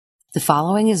The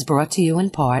following is brought to you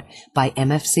in part by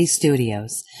MFC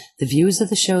Studios. The views of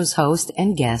the show's host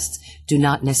and guests do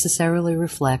not necessarily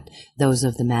reflect those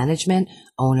of the management,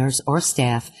 owners, or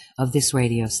staff of this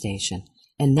radio station.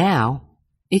 And now,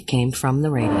 it came from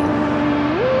the radio.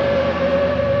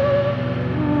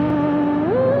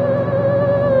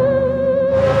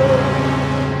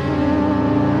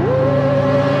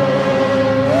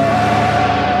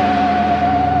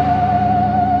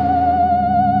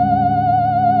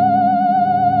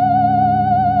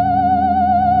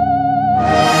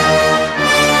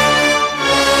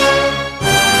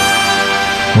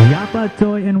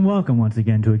 And welcome once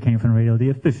again to It Came From Radio, the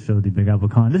official show of the Big Apple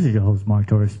Con. This is your host, Mark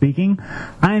Torres speaking.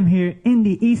 I am here in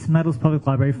the East Meadows Public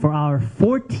Library for our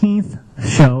 14th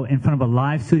show in front of a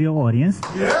live studio audience.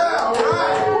 Yeah, all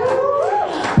right.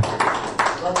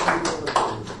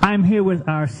 I'm here with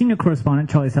our senior correspondent,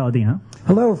 Charlie Saladino.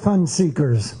 Hello, fun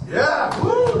seekers. Yeah,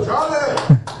 woo,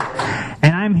 Charlie.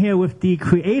 And I'm here with the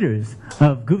creators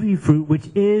of Goofy Fruit, which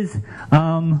is,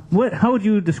 how would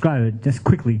you describe it, just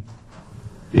quickly?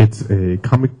 It's a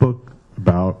comic book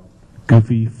about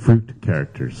Goofy Fruit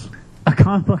characters. A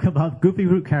comic book about Goofy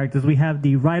Fruit characters. We have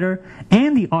the writer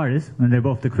and the artist, and they're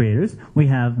both the creators. We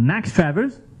have Max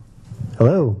Travers.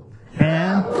 Hello.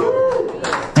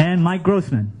 And Mike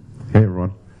Grossman. Hey,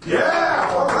 everyone. Yeah,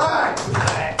 all right.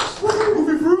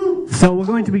 Goofy Fruit. So we're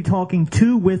going to be talking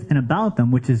to, with, and about them,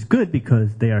 which is good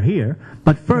because they are here.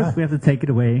 But first, we have to take it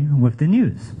away with the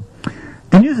news.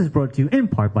 The news is brought to you in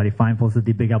part by the fine folks at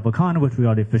the Big Apple Con, which we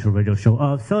are the official radio show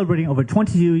of, celebrating over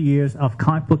 22 years of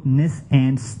comic bookness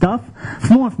and stuff.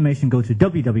 For more information, go to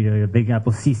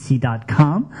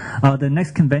www.bigapplecc.com. The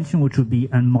next convention, which will be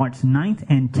on March 9th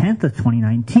and 10th of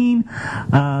 2019,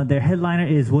 their headliner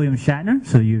is William Shatner,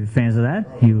 so you fans of that,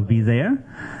 he will be there.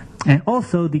 And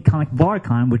also the Comic Bar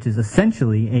Con, which is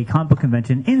essentially a comic book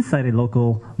convention inside a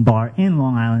local bar in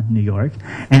Long Island, New York.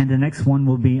 And the next one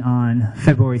will be on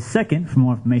February 2nd. For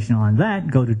more information on that,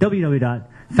 go to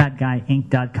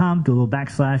www.fatguyinc.com, do a little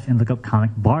backslash, and look up Comic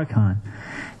Bar Con.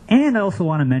 And I also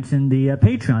want to mention the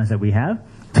Patreons that we have.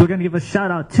 So we're going to give a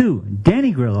shout out to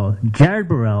Danny Grillo, Jared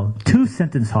Burrell, Two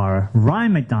Sentence Horror,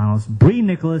 Ryan McDonald's, Bree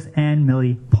Nicholas, and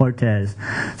Millie Portez.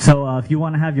 So if you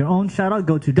want to have your own shout out,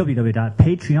 go to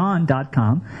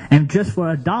www.patreon.com. And just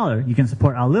for $1, you can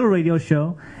support our little radio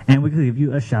show, and we can give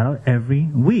you a shout out every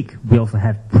week. We also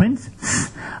have prints,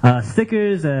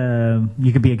 stickers,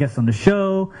 you can be a guest on the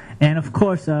show, and of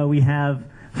course we have,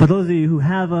 for those of you who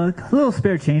have a little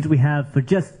spare change, we have for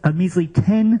just a measly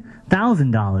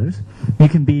 $10,000, you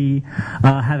can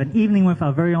have an evening with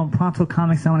our very own Pronto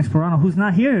Comics Alex Perano, who's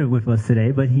not here with us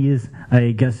today, but he is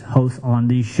a guest host on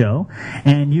the show.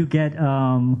 And you get,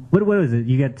 what is it?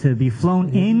 You get to be flown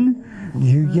in.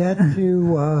 You get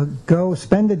to go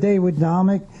spend the day with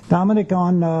Dominic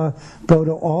on, go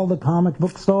to all the comic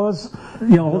book stores.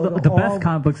 You know, all the best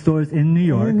comic book stores in New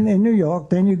York. In New York.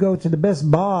 Then you go to the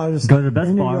best bars. Go to the best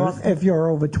in bars. New York if you're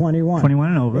over 21.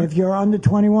 21 and over. If you're under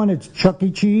 21, it's Chuck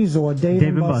E. Cheese or Dave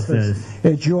and Buster's.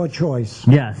 It's your choice.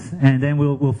 Yes, and then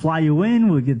we'll fly you in,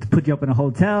 we'll get to put you up in a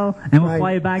hotel, and we'll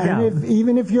fly you back out.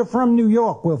 Even if you're from New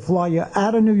York, we'll fly you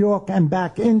out of New York and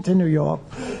back into New York,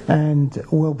 and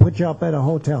we'll put you up at a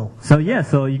hotel. So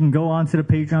so you can go on to the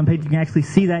Patreon page. You can actually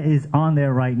see that is on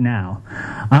there right now.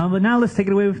 But now let's take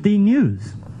it away with the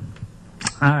news.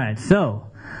 All right, so,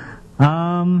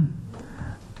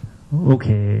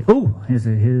 okay. Oh, here's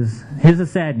a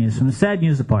sad news from the sad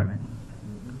news department.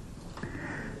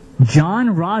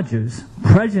 John Rogers,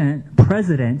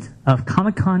 president of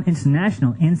Comic-Con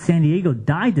International in San Diego,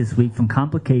 died this week from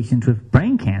complications with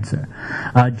brain cancer.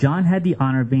 John had the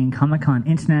honor of being Comic-Con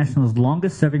International's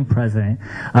longest-serving president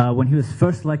when he was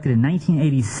first elected in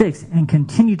 1986 and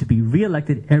continued to be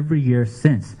re-elected every year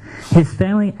since. His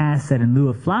family asked that in lieu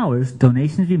of flowers,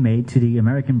 donations be made to the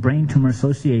American Brain Tumor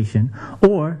Association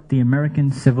or the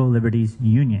American Civil Liberties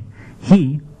Union.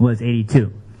 He was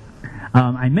 82.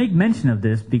 I make mention of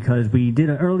this because we did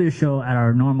an earlier show at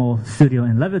our normal studio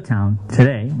in Levittown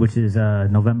today, which is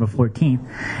November 14th,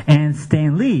 and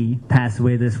Stan Lee passed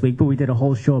away this week, but we did a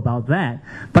whole show about that.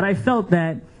 But I felt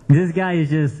that this guy is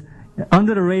just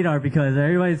under the radar because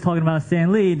everybody's talking about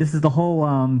Stan Lee. This is the whole,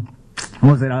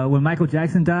 when Michael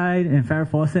Jackson died and Farrah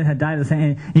Fawcett had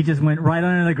died, he just went right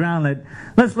under the ground.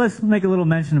 Let's make a little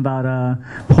mention about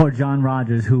poor John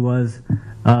Rogers, who was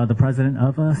the president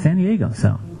of San Diego.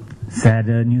 So. Sad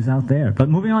news out there. But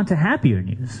moving on to happier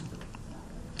news.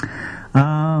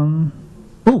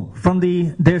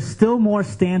 There's Still More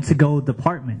Stand to Go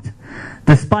department.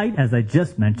 Despite, as I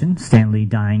just mentioned, Stan Lee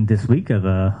dying this week of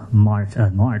November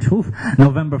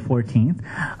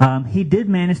 14th, he did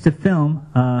manage to film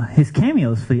his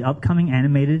cameos for the upcoming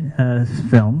animated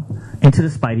film Into the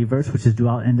Spideyverse, which is due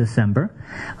out in December,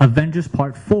 Avengers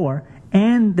Part 4,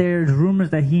 and there's rumors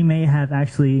that he may have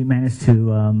actually managed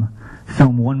to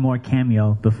film one more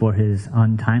cameo before his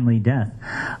untimely death.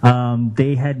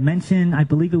 They had mentioned, I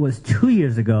believe it was 2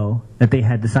 years ago, that they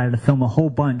had decided to film a whole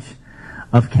bunch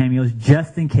of cameos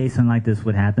just in case something like this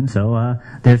would happen. So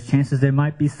there's chances there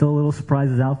might be still little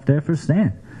surprises out there for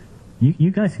Stan.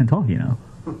 You guys can talk, you know.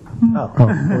 Oh,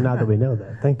 well, now that we know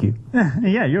that, thank you.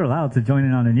 Yeah, you're allowed to join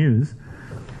in on the news.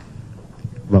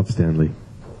 Love Stan Lee.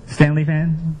 Stan Lee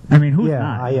fan? I mean, who's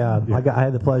not? I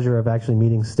had the pleasure of actually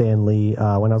meeting Stan Lee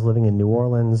when I was living in New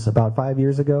Orleans about 5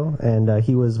 years ago, and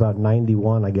he was about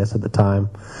 91, I guess, at the time.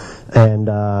 And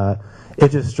it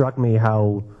just struck me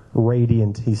how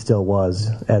radiant he still was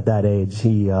at that age.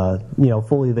 He,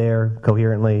 fully there,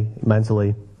 coherently,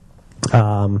 mentally.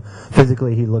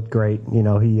 Physically, he looked great. He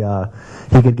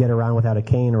could get around without a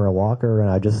cane or a walker, and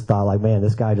I just thought, like, man,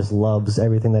 this guy just loves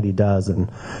everything that he does, and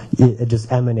it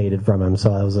just emanated from him.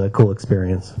 So that was a cool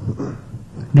experience.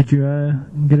 Did you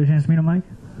get a chance to meet him, Mike?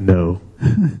 No.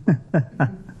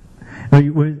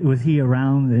 Was he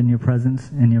around in your presence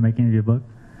in your making of your book?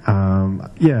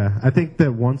 Yeah, I think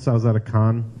that once I was at a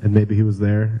con and maybe he was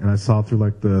there, and I saw through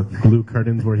like the blue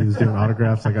curtains where he was doing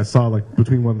autographs. Like I saw like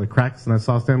between one of the cracks, and I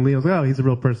saw Stan Lee. I was like, oh, he's a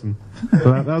real person.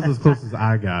 So that was as close as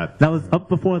I got. That was up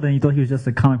before then. You thought he was just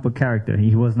a comic book character.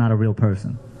 He was not a real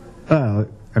person. I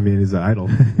mean, he's an idol,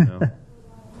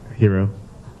 hero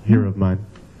of mine.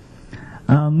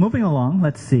 Moving along,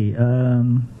 let's see.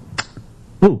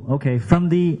 From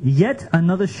the Yet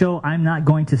Another Show I'm Not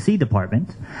Going to See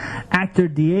department, actor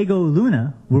Diego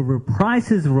Luna will reprise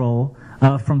his role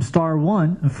from Rogue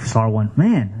One,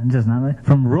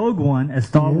 a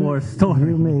Star Wars story.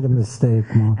 You made a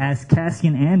mistake, Mark. As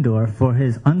Cassian Andor for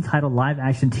his untitled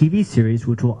live-action TV series,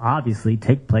 which will obviously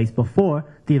take place before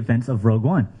the events of Rogue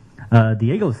One.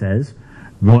 Diego says,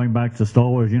 "Going back to the Star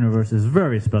Wars universe is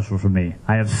very special for me.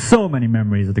 I have so many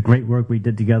memories of the great work we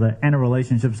did together and the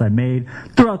relationships I made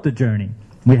throughout the journey.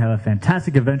 We have a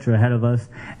fantastic adventure ahead of us,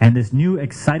 and this new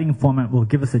exciting format will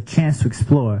give us a chance to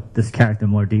explore this character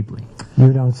more deeply."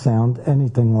 You don't sound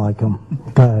anything like him.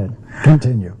 Go ahead.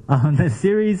 Continue. The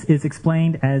series is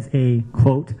explained as a,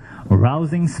 quote,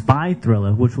 rousing spy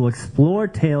thriller which will explore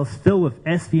tales filled with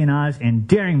espionage and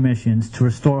daring missions to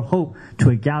restore hope to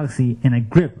a galaxy in a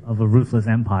grip of a ruthless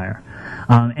empire.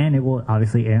 And it will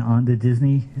obviously air on the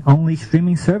Disney-only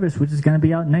streaming service, which is going to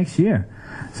be out next year.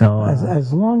 So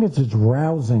as long as it's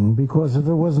rousing, because if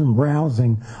it wasn't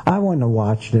rousing, I wouldn't have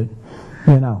watched it,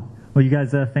 Well, you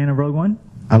guys a fan of Rogue One?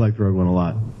 I liked Rogue One a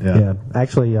lot. Yeah.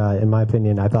 Actually, in my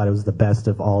opinion, I thought it was the best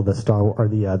of all the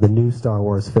the new Star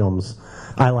Wars films.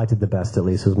 I liked it the best, at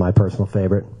least. It was my personal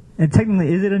favorite. And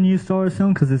technically, is it a new Star Wars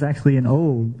film? Because it's actually an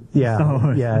old Star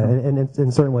Wars film. And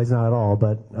in certain ways, not at all.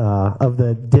 But of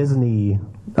the Disney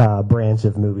branch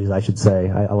of movies, I should say,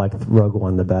 I like Rogue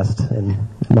One the best, in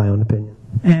my own opinion.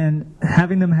 And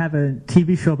having them have a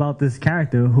TV show about this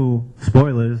character who,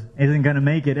 spoilers, isn't going to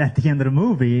make it at the end of the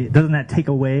movie, doesn't that take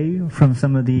away from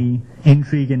some of the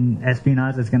intrigue and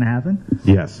espionage that's going to happen?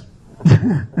 Yes.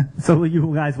 So will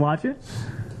you guys watch it?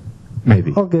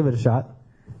 Maybe. I'll give it a shot.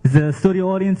 Is the studio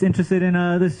audience interested in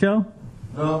this show?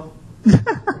 No.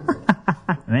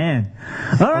 Man.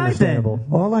 All right, then.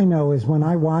 All I know is when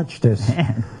I watch this,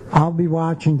 I'll be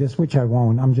watching this, which I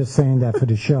won't. I'm just saying that for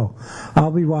the show.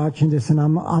 I'll be watching this, and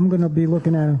I'm going to be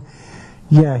looking at him.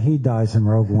 Yeah, he dies in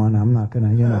Rogue One. I'm not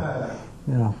going to,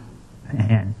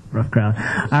 Man, rough crowd.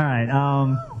 All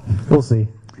right. We'll see.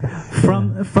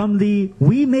 From the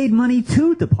We Made Money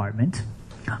Too department,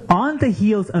 on the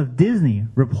heels of Disney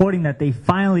reporting that they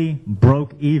finally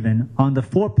broke even on the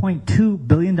 $4.2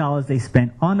 billion they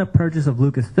spent on the purchase of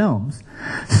Lucasfilms,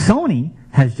 Sony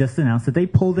has just announced that they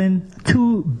pulled in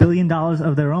 $2 billion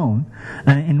of their own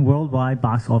in worldwide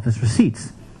box office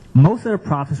receipts. Most of the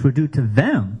profits were due to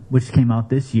Venom, which came out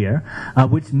this year,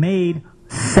 which made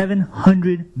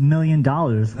 $700 million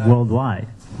worldwide.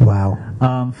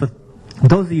 Wow. For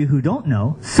those of you who don't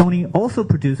know, Sony also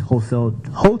produced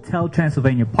Hotel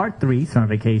Transylvania Part 3, Summer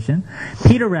Vacation,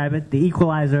 Peter Rabbit, The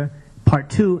Equalizer Part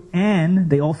 2,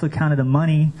 and they also counted the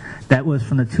money that was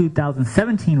from the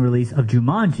 2017 release of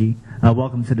Jumanji,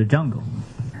 Welcome to the Jungle.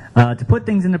 To put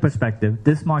things into perspective,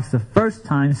 this marks the first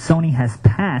time Sony has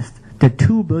passed the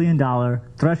 $2 billion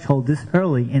threshold this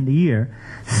early in the year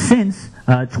since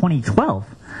 2012.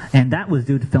 And that was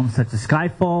due to films such as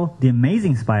Skyfall, The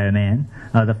Amazing Spider-Man,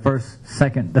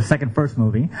 the second first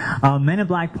movie, Men in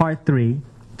Black Part 3,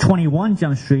 21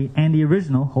 Jump Street, and the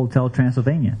original Hotel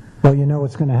Transylvania. Well, you know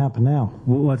what's going to happen now.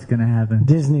 What's going to happen?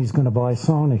 Disney's going to buy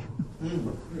Sony.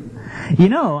 You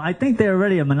know, I think they're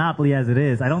already a monopoly as it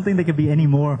is. I don't think they could be any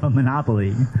more of a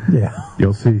monopoly. Yeah.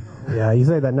 You'll see. Yeah, you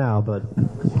say that now, but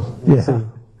Yeah.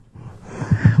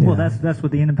 Well, that's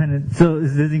what the independent. So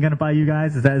is Disney going to buy you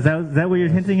guys? Is that what you're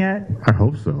hinting at? I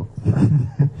hope so.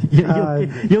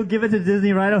 You'll give it to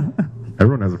Disney, right?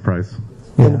 Everyone has a price.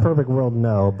 in the perfect world,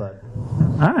 no, but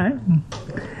All right.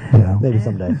 Yeah. maybe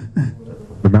someday.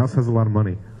 The mouse has a lot of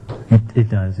money. It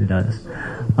does.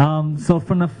 So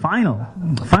from the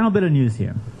final bit of news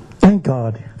here. Thank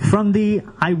God. From the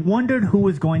I wondered who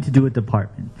was going to do it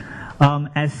department.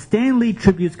 As Stan Lee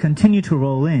tributes continue to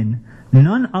roll in,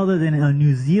 none other than a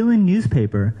New Zealand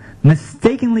newspaper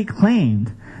mistakenly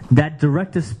claimed that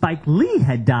director Spike Lee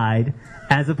had died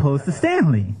as opposed to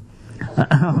Stan Lee.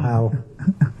 Wow.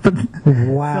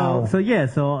 Wow. So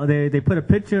they put a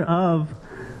picture of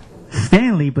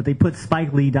Stan Lee, but they put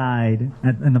Spike Lee died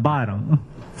in the bottom.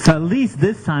 So at least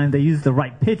this time they used the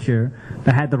right picture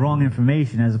that had the wrong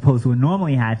information, as opposed to what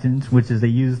normally happens, which is they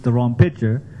used the wrong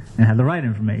picture and had the right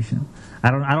information.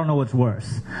 I don't know what's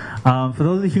worse. For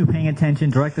those of you paying attention,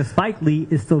 director Spike Lee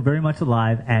is still very much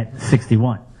alive at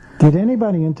 61. Did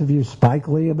anybody interview Spike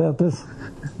Lee about this?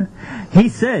 He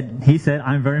said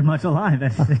I'm very much alive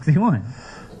at 61.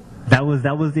 That was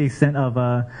the extent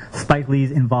of Spike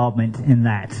Lee's involvement in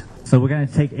that. So we're going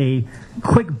to take a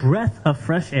quick breath of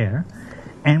fresh air,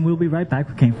 and we'll be right back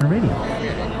with Came From the Radio.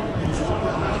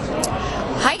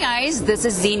 Hi guys, this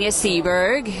is Xenia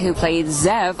Seberg, who played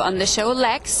Zev on the show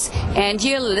Lex, and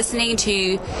you're listening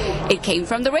to It Came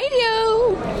From the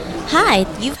Radio. Hi,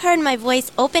 you've heard my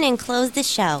voice open and close the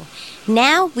show.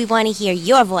 Now we want to hear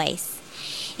your voice.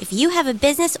 If you have a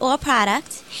business or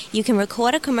product, you can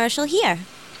record a commercial here.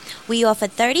 We offer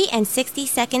 30 and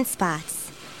 60-second spots.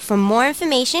 For more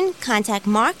information, contact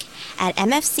Mark at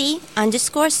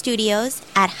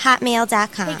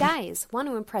mfc_studios@hotmail.com. Hey guys, want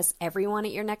to impress everyone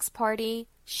at your next party?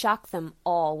 Shock them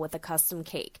all with a custom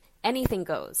cake. Anything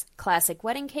goes. Classic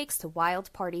wedding cakes to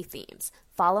wild party themes.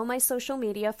 Follow my social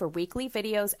media for weekly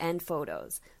videos and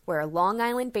photos. We're a Long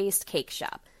Island-based cake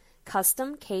shop.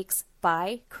 Custom Cakes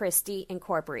by Christy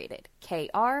Incorporated.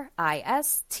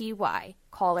 KRISTY.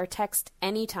 Call or text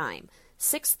anytime.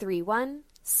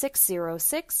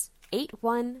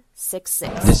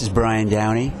 631-606-8166. This is Brian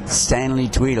Downey, Stanley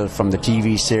Tweedle from the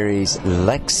TV series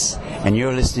Lex, and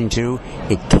you're listening to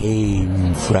It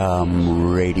Came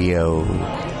From Radio.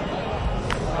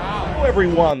 Hello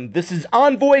everyone, this is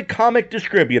Envoy Comic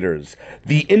Distributors,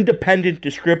 the independent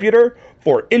distributor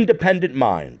for independent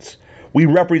minds. We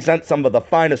represent some of the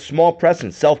finest small press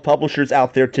and self-publishers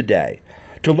out there today.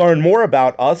 To learn more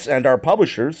about us and our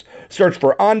publishers, search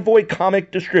for Envoy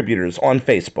Comic Distributors on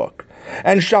Facebook.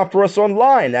 And shop for us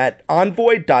online at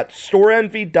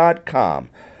envoy.storeenvy.com.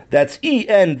 That's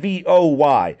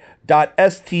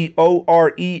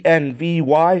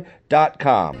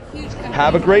ENVOY.STORENVY.com.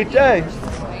 Have a great day.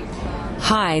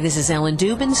 Hi, this is Ellen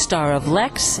Dubin, star of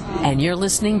Lex, and you're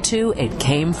listening to It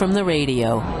Came From the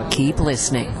Radio. Keep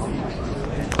listening.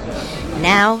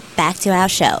 Now, back to our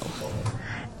show.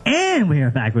 And we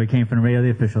are back where it came from the radio, the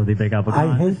official of the Big Apple.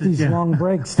 I hate these long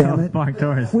breaks, damn it. Mark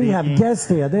Torres We have speaking. guests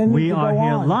here. They need We to are go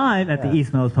here on. live at the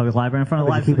East Mills Public Library in front of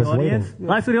Oh, live you keep studio us audience. waiting.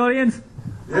 Live studio audience?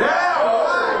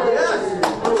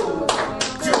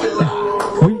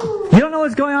 You don't know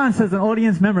what's going on, says an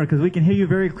audience member, because we can hear you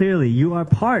very clearly. You are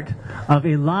part of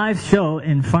a live show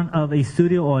in front of a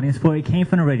studio audience for It Came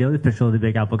From the Radio, the official of the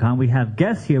Big Apple Con. We have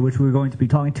guests here, which we're going to be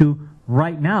talking to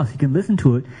right now, so you can listen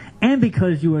to it. And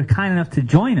because you were kind enough to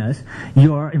join us,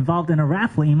 you are involved in a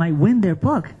raffle, and you might win their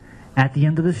book at the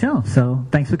end of the show. So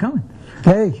thanks for coming.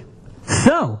 Hey.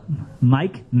 So,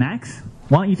 Mike, Max,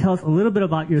 why don't you tell us a little bit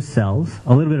about yourselves,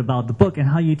 a little bit about the book, and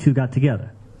how you two got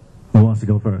together? Who wants to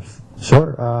go first?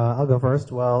 Sure, I'll go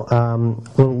first. Well, a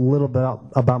little bit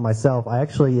about myself. I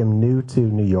actually am new to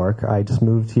New York. I just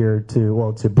moved here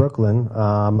to Brooklyn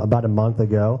about a month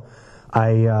ago.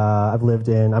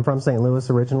 I'm from St. Louis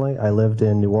originally. I lived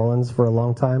in New Orleans for a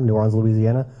long time, New Orleans,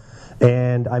 Louisiana.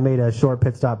 And I made a short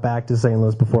pit stop back to St.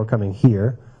 Louis before coming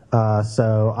here.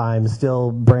 So I'm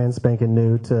still brand spanking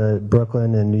new to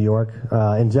Brooklyn and New York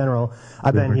in general.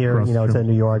 I've been here, to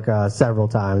New York several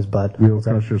times, but We will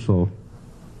crush your soul.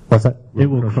 what's that? It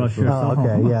will crush your Oh, soul.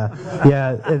 okay,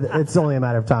 yeah. It's only a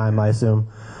matter of time, I assume.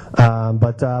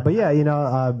 But yeah,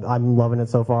 I'm loving it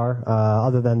so far.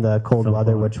 Other than the cold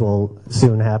weather, which will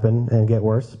soon happen and get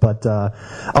worse. But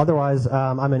otherwise,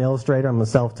 I'm an illustrator. I'm a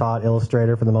self-taught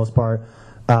illustrator for the most part.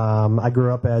 I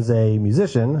grew up as a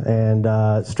musician,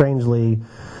 and strangely,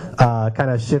 kind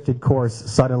of shifted course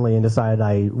suddenly and decided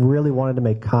I really wanted to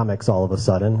make comics all of a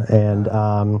sudden. And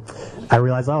I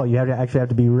realized, you actually have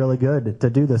to be really good to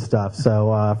do this stuff.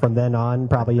 So from then on,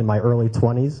 probably in my early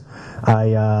 20s,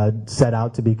 I set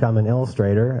out to become an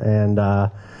illustrator. And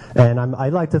I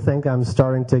like to think I'm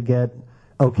starting to get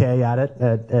okay at it,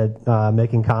 at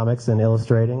making comics and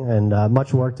illustrating, and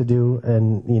much work to do,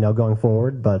 and going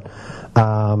forward. But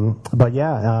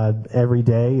yeah, every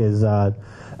day is a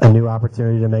new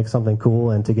opportunity to make something cool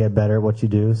and to get better at what you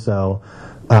do. So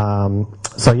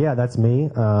yeah, that's me.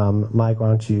 Mike, why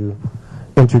don't you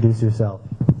introduce yourself?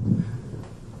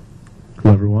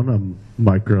 Hello, everyone. I'm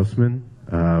Mike Grossman.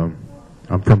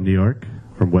 I'm from New York,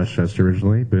 from Westchester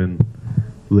originally. Been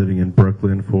living in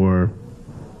Brooklyn for,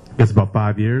 I guess, about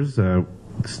 5 years.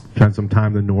 Spent some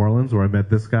time in New Orleans where I met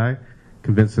this guy,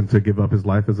 convinced him to give up his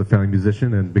life as a failing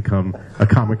musician and become a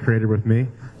comic creator with me.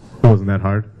 It wasn't that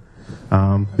hard.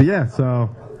 But yeah, so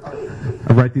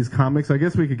I write these comics. I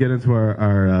guess we could get into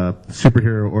our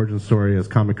superhero origin story as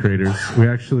comic creators. We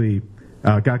actually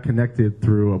got connected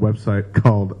through a website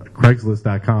called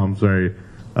Craigslist.com. Very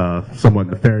somewhat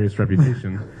nefarious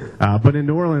reputation. But in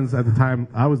New Orleans at the time,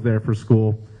 I was there for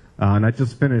school, and I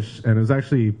just finished, and it was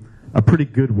actually a pretty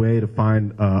good way to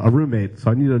find a roommate.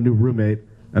 So I needed a new roommate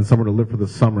and somewhere to live for the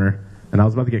summer, and I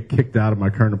was about to get kicked out of my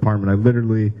current apartment. I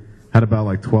literally had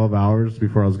about 12 hours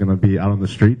before I was going to be out on the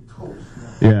street.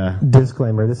 Yeah.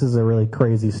 Disclaimer, this is a really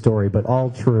crazy story, but all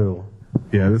true.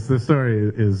 Yeah, this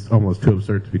story is almost too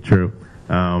absurd to be true.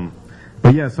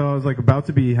 But yeah, so I was about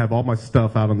to have all my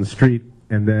stuff out on the street,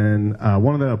 and then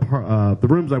one of the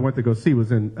rooms I went to go see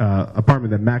was in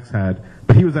apartment that Max had,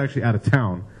 but he was actually out of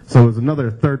town. So it was another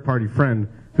third-party friend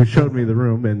who showed me the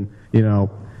room, and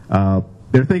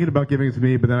they're thinking about giving it to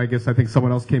me, but then I think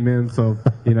someone else came in. So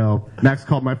Max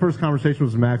called. My first conversation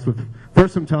was with Max, with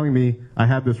first him telling me I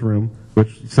had this room,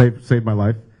 which saved my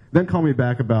life. Then called me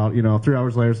back about 3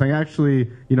 hours later, saying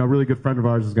actually a really good friend of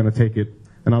ours is going to take it.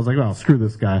 And I was like, well, screw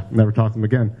this guy. Never talk to him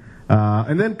again.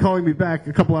 And then calling me back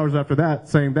a couple hours after that,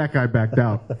 saying that guy backed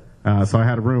out. So I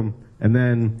had a room.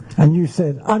 And you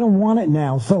said, I don't want it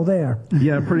now, so there.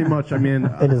 Yeah, pretty much. I mean,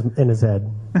 in his head.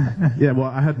 Yeah, well,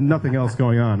 I had nothing else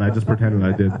going on. I just pretended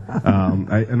I did.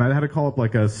 And I had to call up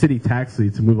a city taxi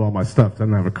to move all my stuff. I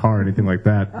didn't have a car or anything like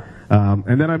that.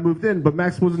 And then I moved in, but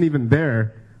Max wasn't even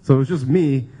there. So it was just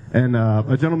me and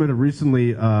a gentleman who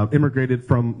recently immigrated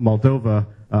from Moldova,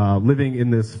 living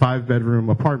in this 5-bedroom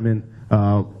apartment.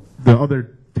 The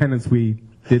other tenants we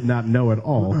did not know at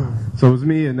all. So it was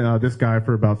me and this guy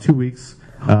for about 2 weeks,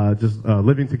 just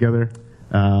living together.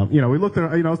 We looked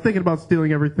at, I was thinking about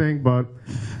stealing everything, but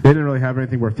they didn't really have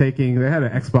anything worth taking. They had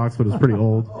an Xbox, but it was pretty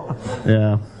old.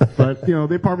 Yeah. But,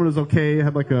 the apartment was okay. It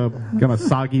had a kind of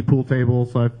soggy pool table,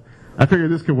 so I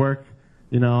figured this could work.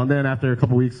 And then after a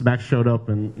couple weeks, Max showed up,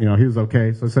 and, he was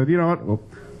okay. So I said, what? Well,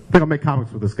 I think I'll make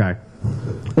comics with this guy.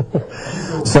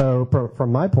 So,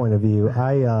 from my point of view,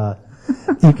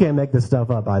 you can't make this stuff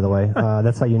up, by the way.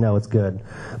 That's how you know it's good.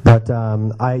 But,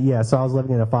 so I was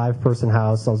living in a 5-person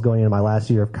house. I was going into my last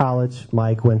year of college.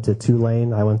 Mike went to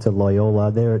Tulane. I went to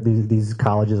Loyola. These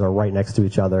colleges are right next to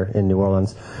each other in New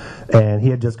Orleans. And he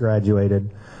had just graduated.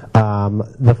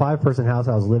 The 5-person house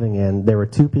I was living in, there were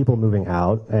 2 people moving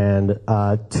out, and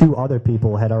 2 other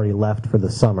people had already left for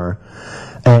the summer.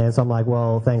 And so I'm like,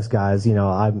 well, thanks, guys.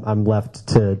 I'm left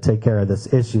to take care of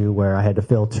this issue where I had to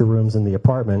fill 2 rooms in the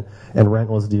apartment, and rent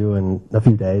was due in a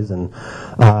few days. And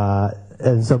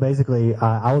so basically,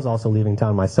 I was also leaving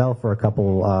town myself for a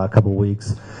couple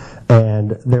weeks.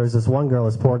 And there was this one girl,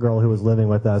 this poor girl who was living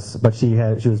with us, but she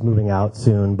was moving out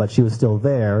soon, but she was still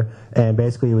there. And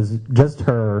basically, it was just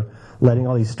her letting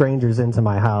all these strangers into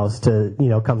my house to,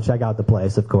 come check out the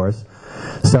place, of course.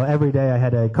 So every day I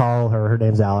had to call her. Her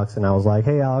name's Alex, and I was like,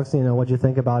 hey, Alex, what'd you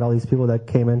think about all these people that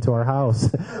came into our house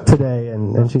today?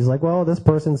 And she's like, well, this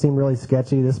person seemed really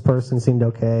sketchy. This person seemed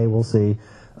okay. We'll see.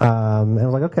 And I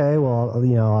was like, okay, well,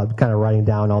 I'm kind of writing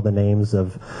down all the names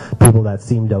of people that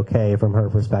seemed okay from her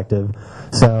perspective.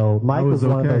 So Mike was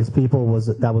one of those people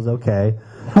that was okay.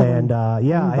 And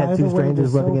I had 2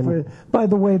 strangers living in. By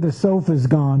the way, the sofa's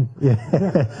gone.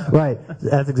 Yeah, right.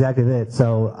 That's exactly it.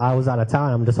 So I was out of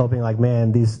town. I'm just hoping,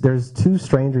 man, there's 2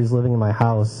 strangers living in my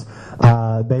house,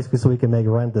 basically so we can make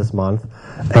rent this month.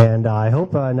 And I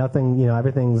hope nothing,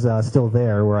 everything's still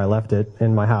there where I left it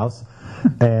in my house.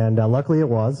 And luckily it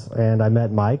was. And I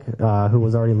met Mike, who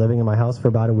was already living in my house for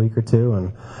about a week or two.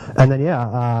 And then,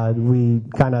 we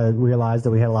kind of realized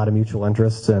that we had a lot of mutual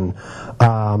interests. And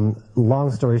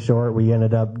long story short, we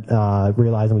ended up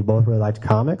realizing we both really liked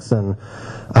comics. And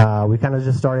we kind of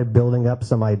just started building up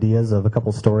some ideas of a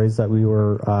couple stories that we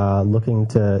were looking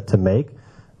to make.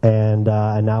 And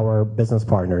now we're business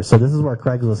partners. So this is where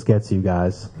Craigslist gets you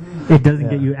guys. It doesn't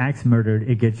get you axe murdered.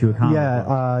 It gets you a comic.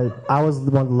 Yeah, I was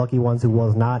one of the lucky ones who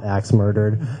was not axe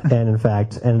murdered, and in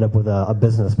fact ended up with a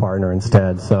business partner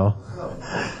instead. So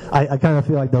I kind of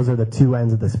feel like those are the two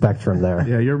ends of the spectrum there.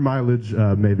 Yeah, your mileage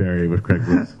may vary with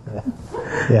Craigslist.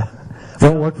 Yeah,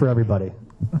 won't work for everybody.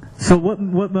 So what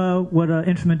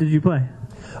instrument did you play?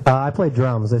 I played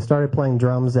drums. I started playing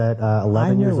drums at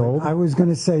 11 years old. I was going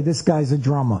to say, this guy's a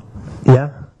drummer.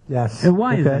 Yeah? Yes. And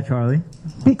why is that, Charlie?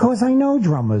 Because I know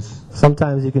drummers.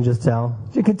 Sometimes you can just tell.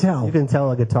 You can tell. You can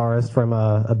tell a guitarist from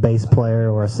a bass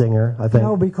player or a singer, I think.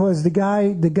 No, because the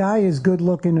guy is good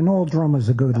looking, and all drummers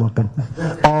are good looking.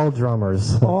 All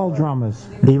drummers. All drummers.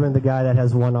 Even the guy that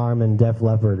has one arm in Def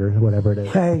Leppard or whatever it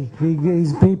is. Hey,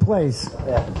 he plays.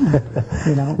 Yeah.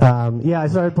 You know. I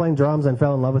started playing drums and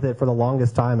fell in love with it for the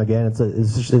longest time. Again,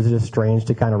 it's just strange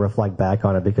to kind of reflect back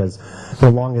on it, because for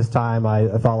the longest time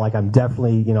I felt like I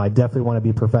definitely want to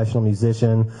be a professional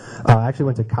musician. I actually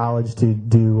went to college to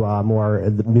do more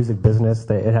the music business.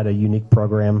 It had a unique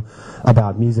program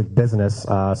about music business,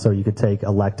 so you could take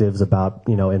electives about,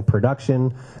 in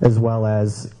production, as well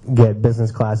as get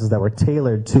business classes that were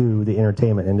tailored to the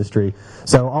entertainment industry.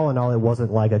 So all in all, it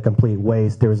wasn't like a complete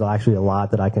waste. There was actually a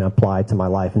lot that I can apply to my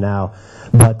life now.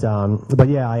 But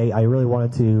yeah, I really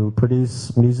wanted to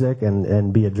produce music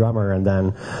and be a drummer. And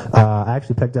then I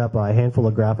actually picked up a handful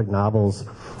of graphic novels.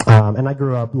 And I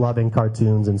grew up loving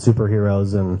cartoons and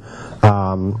superheroes and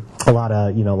a lot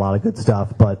of good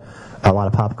stuff, but a lot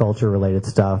of pop culture related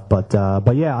stuff. But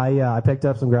yeah, I picked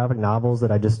up some graphic novels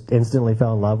that I just instantly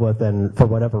fell in love with, and for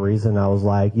whatever reason, I was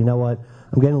like, you know what?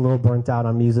 I'm getting a little burnt out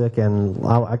on music, and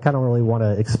I kind of really want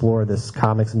to explore this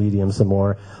comics medium some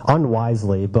more,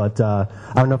 unwisely. But I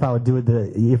don't know if I would do it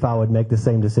if I would make the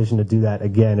same decision to do that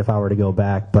again if I were to go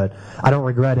back. But I don't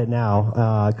regret it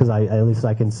now, because at least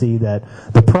I can see that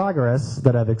the progress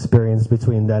that I've experienced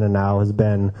between then and now has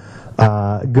been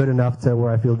good enough to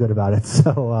where I feel good about it.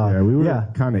 So we were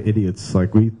kind of idiots.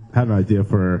 Like, we had an idea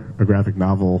for a graphic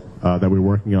novel that we were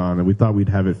working on, and we thought we'd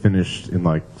have it finished in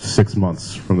like 6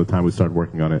 months from the time we started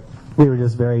working on it. We were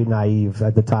just very naive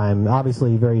at the time,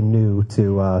 obviously very new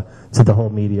to the whole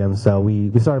medium. So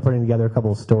we started putting together a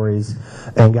couple of stories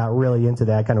and got really into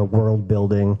that kind of world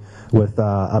building with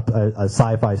a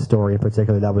sci-fi story in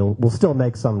particular that we'll still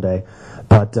make someday.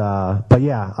 But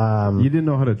yeah. You didn't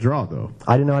know how to draw, though.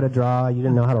 I didn't know how to draw. You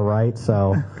didn't know how to write,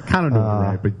 so. I kind of knew how to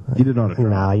write, but you didn't know how to draw.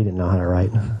 Nah, you didn't know how to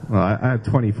write. Well, I had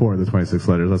 24 of the 26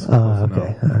 letters. That's close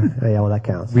okay. Enough. Yeah, well, that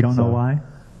counts. We don't know why?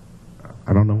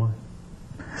 I don't know why.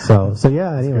 So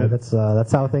yeah. Anyway, that's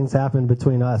how things happened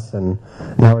between us, and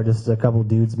now we're just a couple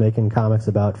dudes making comics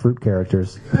about fruit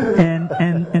characters. And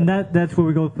that's where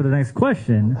we go for the next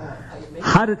question.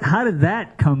 How did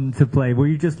that come to play? Were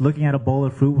you just looking at a bowl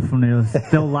of fruit from a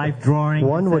still life drawing?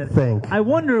 One would think. I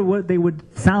wonder what they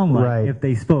would sound like if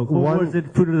they spoke. Or was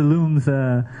it Fruit of the Looms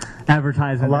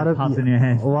advertisement that popped in your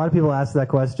head? A lot of people ask that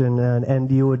question,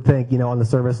 and you would think, on the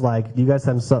surface, like, do you guys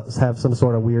have some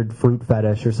sort of weird fruit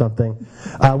fetish or something?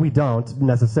 We don't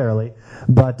necessarily,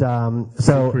 but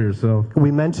so for yourself.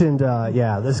 We mentioned,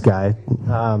 this guy.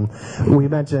 We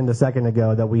mentioned a second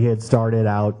ago that we had started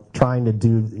out trying to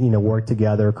do, work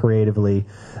together creatively,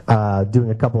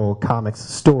 doing a couple comics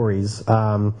stories.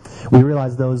 We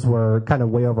realized those were kind of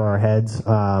way over our heads.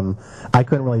 I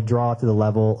couldn't really draw to the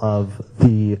level of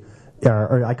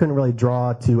or I couldn't really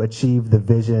draw to achieve the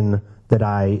vision that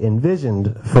I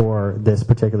envisioned for this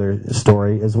particular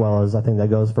story, as well as I think that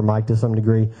goes for Mike to some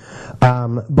degree.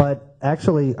 But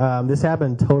actually, this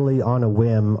happened totally on a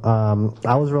whim.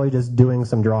 I was really just doing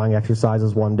some drawing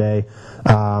exercises one day,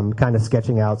 kind of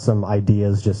sketching out some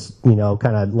ideas, just,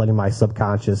 kind of letting my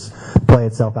subconscious play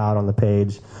itself out on the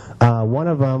page. One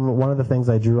of the things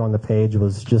I drew on the page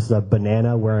was just a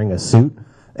banana wearing a suit.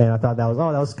 And I thought that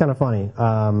was kind of funny.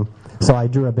 So I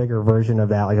drew a bigger version of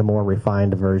that, like a more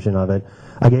refined version of it.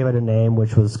 I gave it a name,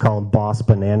 which was called Boss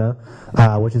Banana,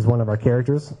 which is one of our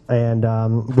characters. And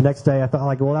the next day I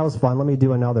thought, that was fun. Let me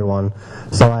do another one.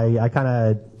 So I kind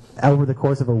of, over the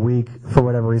course of a week, for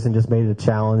whatever reason, just made it a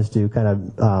challenge to kind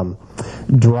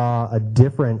of draw a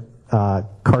different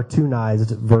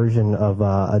cartoonized version of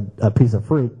a piece of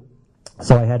fruit.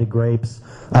 So I had grapes.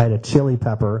 I had a chili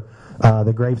pepper.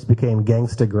 The grapes became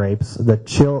gangsta grapes. The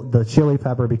chili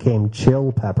pepper became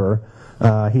chill pepper.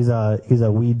 He's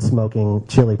a weed smoking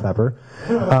chili pepper.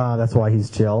 That's why he's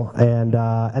chill. And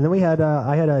then we had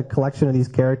I had a collection of these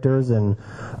characters, and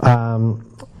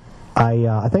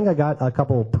I think I got a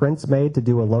couple prints made to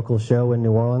do a local show in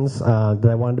New Orleans that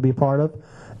I wanted to be a part of.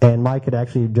 And Mike had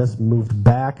actually just moved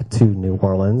back to New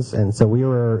Orleans, and so we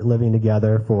were living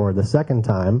together for the second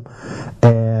time.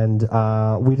 And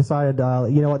we decided,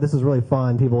 you know what, this is really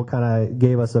fun. People kind of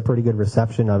gave us a pretty good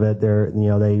reception of it.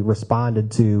 They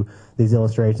responded to these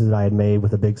illustrations that I had made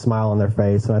with a big smile on their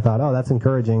face, and I thought, oh, that's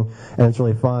encouraging, and it's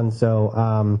really fun. So,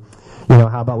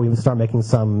 how about we start making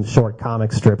some short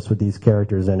comic strips with these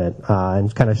characters in it,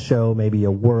 and kind of show maybe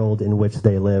a world in which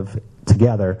they live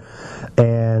together.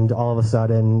 And all of a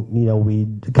sudden, we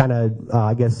kind of,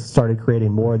 I guess, started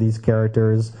creating more of these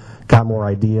characters, got more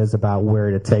ideas about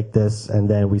where to take this, and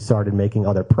then we started making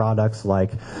other products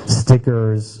like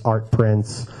stickers, art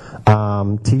prints,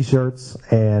 T-shirts,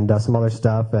 and some other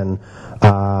stuff, and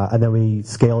then we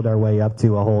scaled our way up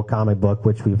to a whole comic book,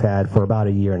 which we've had for about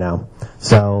a year now.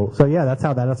 So yeah, that's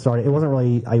how that started. It wasn't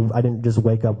really, I didn't just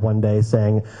wake up one day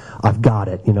saying, I've got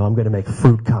it, I'm going to make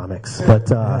fruit comics,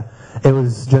 but it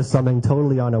was just something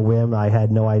totally on a whim. I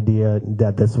had no idea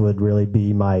that this would really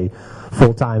be my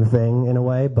full-time thing in a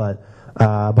way, but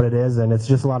it is, and it's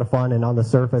just a lot of fun. And on the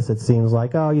surface, it seems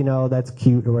like, oh, that's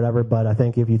cute or whatever. But I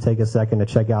think if you take a second to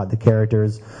check out the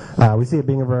characters, we see it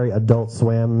being a very Adult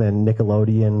Swim and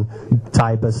Nickelodeon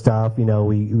type of stuff.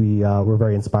 We're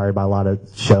very inspired by a lot of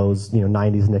shows,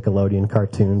 90s Nickelodeon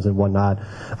cartoons and whatnot.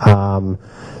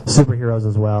 Superheroes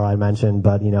as well, I mentioned,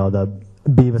 but the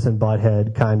Beavis and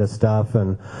Butthead kind of stuff,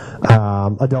 and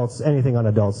anything on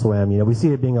Adult Swim. We see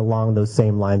it being along those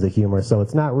same lines of humor, so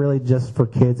it's not really just for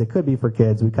kids. It could be for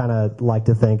kids. We kind of like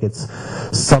to think it's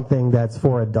something that's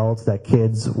for adults that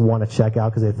kids want to check out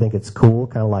because they think it's cool,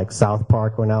 kind of like South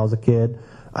Park when I was a kid.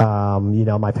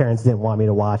 My parents didn't want me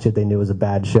to watch it. They knew it was a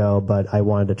bad show, but I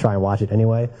wanted to try and watch it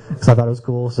anyway because I thought it was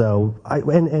cool. So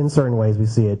in certain ways, we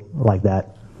see it like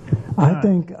that. I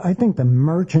think the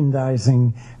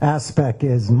merchandising aspect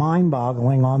is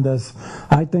mind-boggling on this.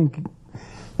 I think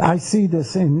I see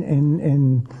this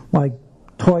in like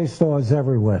toy stores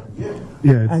everywhere.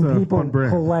 Yeah, it's and a people fun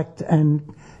brand. collect,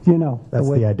 and that's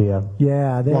the idea.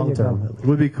 Yeah, there long you term. go. It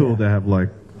would be cool to have like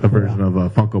a version of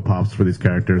Funko Pops for these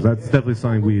characters. That's definitely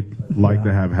something we'd like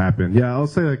to have happen. Yeah, I'll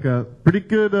say like a pretty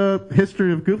good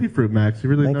history of Goofy Fruit, Max. You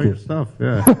really know your stuff.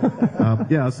 Yeah.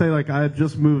 I'll say like I had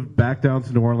just moved back down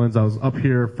to New Orleans. I was up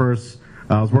here first.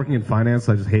 I was working in finance.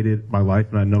 I just hated my life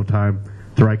and I had no time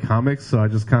to write comics. So I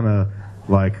just kind of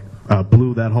like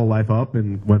blew that whole life up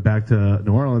and went back to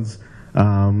New Orleans.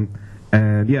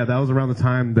 And yeah, that was around the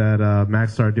time that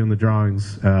Max started doing the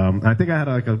drawings. I think I had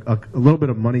like a little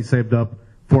bit of money saved up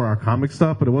for our comic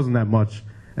stuff, but it wasn't that much,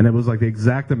 and it was like the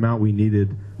exact amount we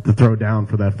needed to throw down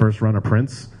for that first run of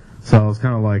prints. So I was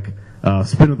kind of like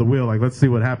spinning the wheel, like let's see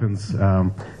what happens,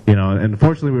 and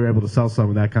fortunately we were able to sell some,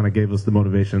 and that kind of gave us the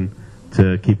motivation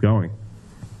to keep going.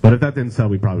 But if that didn't sell,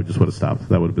 we probably just would have stopped.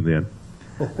 That would have been the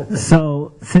end.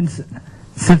 So since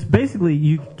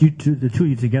basically the two of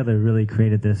you together really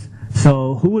created this,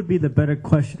 so who would be the better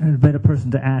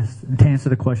person to answer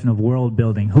the question of world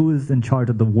building? Who is in charge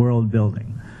of the world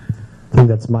building? I think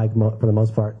that's Mike for the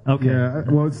most part. Okay. Yeah,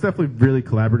 well, it's definitely really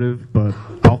collaborative, but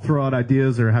I'll throw out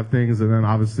ideas or have things, and then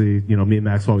obviously, me and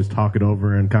Max always talk it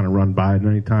over and kind of run by it. And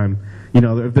anytime,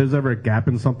 if there's ever a gap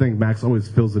in something, Max always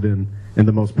fills it in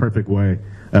the most perfect way,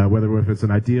 whether if it's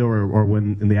an idea or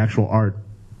when in the actual art,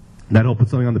 that he'll put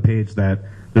something on the page that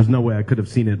there's no way I could have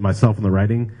seen it myself in the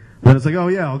writing. Then it's like, oh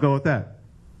yeah, I'll go with that.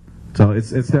 So it's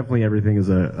definitely everything is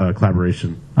a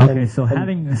collaboration. Okay, so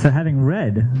having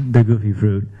read the Goofy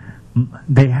Fruit,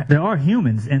 there are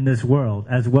humans in this world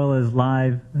as well as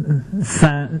live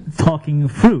talking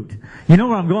fruit. You know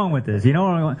where I'm going with this.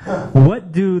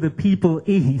 What do the people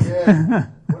eat? Yeah.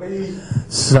 What do they eat?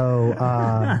 So,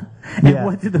 and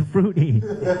what do the fruit eat?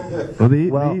 Well,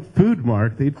 they eat food,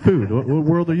 Mark. They eat food. What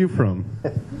world are you from?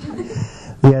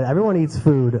 Yeah, everyone eats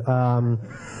food.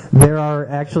 There are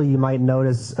actually, you might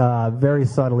notice very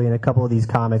subtly in a couple of these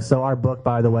comics. So our book,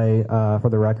 by the way, for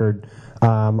the record,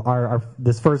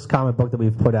 this first comic book that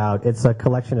we've put out, it's a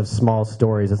collection of small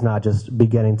stories. It's not just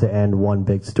beginning to end one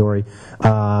big story.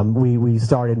 We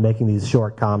started making these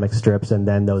short comic strips, and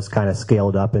then those kind of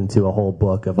scaled up into a whole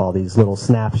book of all these little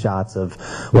snapshots of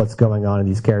what's going on in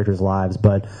these characters' lives.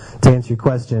 But to answer your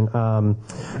question,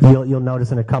 you'll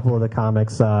notice in a couple of the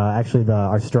comics, actually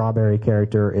our strawberry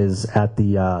character is at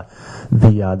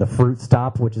the Fruit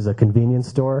Stop, which is a convenience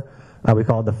store. We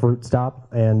call it the Fruit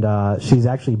Stop, and she's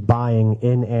actually buying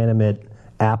inanimate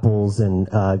apples and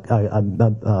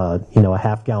a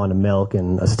half gallon of milk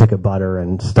and a stick of butter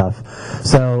and stuff.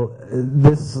 So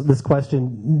this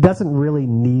question doesn't really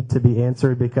need to be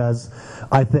answered, because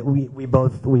I think we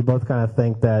both kind of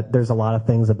think that there's a lot of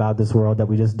things about this world that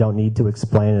we just don't need to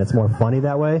explain, and it's more funny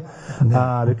that way,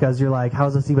 because you're like, how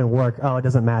does this even work? Oh, it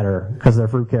doesn't matter because they're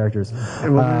fruit characters.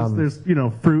 Well, there's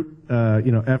fruit,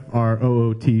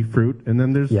 FROOT, fruit, and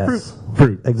then there's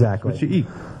fruit. Exactly. What you eat.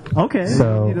 Okay.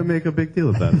 So you need to make a big deal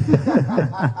about it.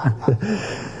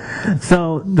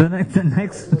 So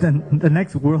the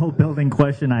next world building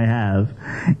question I have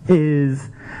is,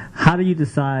 how do you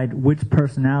decide which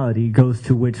personality goes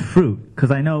to which fruit?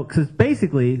 Because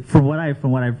basically, from what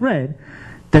I've read,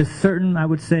 there's certain, I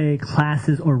would say,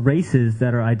 classes or races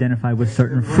that are identified with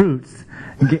certain fruits.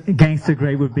 Gangster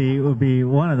grape would be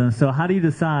one of them. So how do you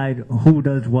decide who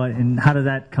does what, and how does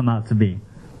that come out to be?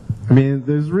 I mean,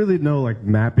 there's really no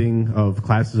mapping of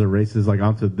classes or races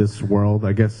onto this world.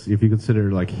 I guess if you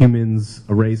consider humans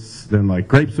a race, then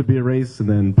grapes would be a race, and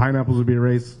then pineapples would be a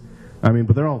race. I mean,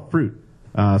 but they're all fruit.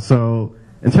 So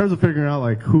in terms of figuring out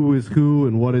who is who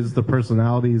and what is the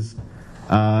personalities,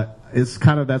 it's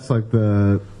kind of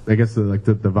the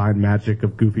divine magic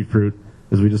of Goofy Fruit,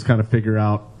 is we just kind of figure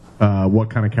out what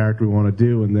kind of character we want to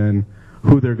do, and then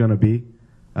who they're going to be.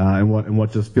 And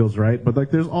what just feels right. But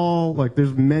there's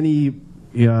many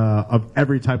of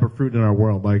every type of fruit in our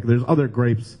world. There's other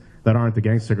grapes that aren't the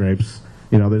gangster grapes.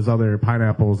 There's other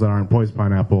pineapples that aren't Poised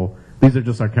Pineapple. These are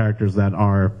just our characters that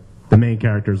are the main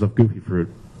characters of Goofy Fruit.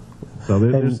 So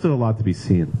there's still a lot to be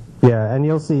seen. Yeah, and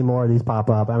you'll see more of these pop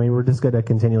up. I mean, we're just going to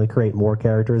continually create more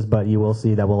characters, but you will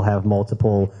see that we'll have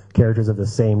multiple characters of the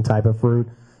same type of fruit.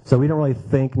 So we don't really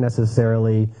think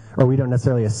necessarily, or we don't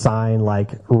necessarily assign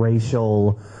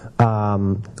racial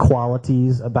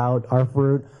qualities about our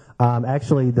fruit.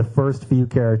 Actually, the first few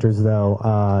characters,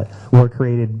 though, were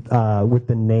created with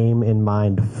the name in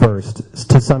mind first,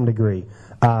 to some degree.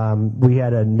 We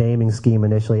had a naming scheme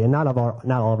initially, and not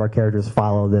all of our characters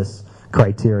follow this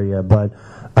criteria, but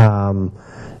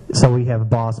so we have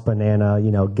Boss Banana,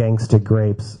 Gangsta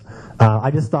Grapes.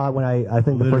 I just thought I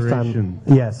think the first time,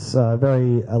 yes,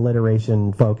 very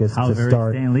alliteration focused to very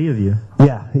start. Stan Lee of you.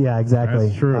 Yeah, exactly.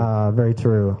 That's true. Very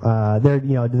true.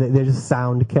 They just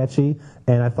sound catchy,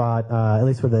 and I thought, at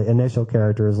least for the initial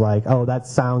characters, oh, that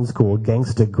sounds cool.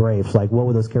 Gangsta Grapes. What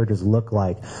would those characters look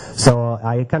like? So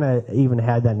I kind of even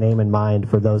had that name in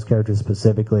mind for those characters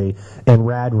specifically. And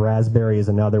Rad Raspberry is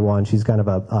another one. She's kind of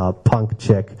a punk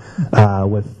chick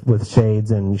with shades,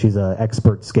 and she's an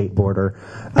expert skateboarder.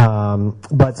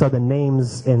 But so the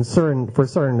names for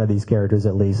certain of these characters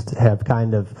at least have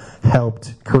kind of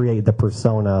helped create the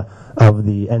persona of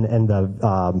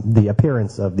the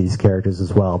appearance of these characters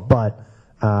as well. But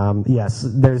yes,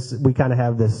 we kind of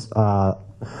have this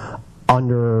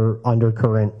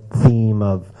undercurrent theme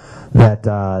of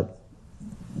that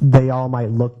they all might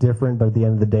look different, but at the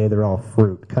end of the day they're all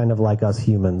fruit, kind of like us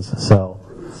humans. So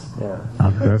yeah,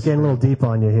 getting a little deep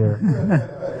on you here.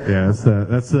 Yeah,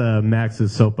 that's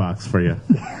Max's soapbox for you.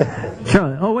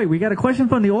 Sure. Oh wait, we got a question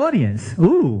from the audience.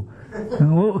 Ooh.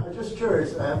 I'm just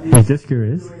curious. He's just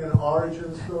curious. Doing an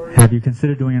origin story? Have you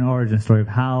considered doing an origin story of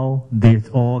how this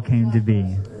all came to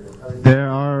be? There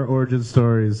are origin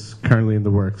stories currently in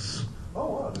the works.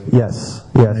 Yes.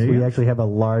 We actually have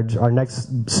our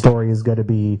next story is going to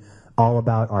be all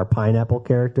about our pineapple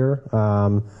character.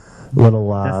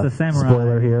 That's the samurai.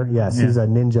 Spoiler here. Yes, he's a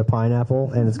ninja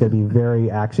pineapple, and it's going to be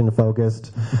very action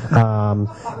focused.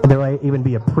 There might even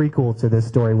be a prequel to this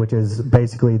story, which is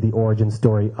basically the origin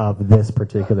story of this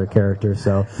particular character.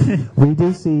 So we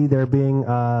do see there being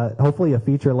hopefully a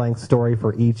feature length story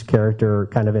for each character,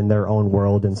 kind of in their own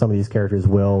world, and some of these characters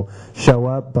will show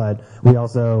up. But we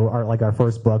also are our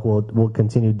first book. We'll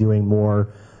continue doing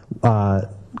more.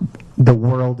 The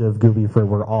world of Goofy Fruit,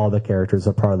 where all the characters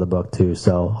are part of the book too.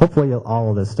 So hopefully all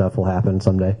of this stuff will happen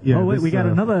someday. Yeah, oh wait, we got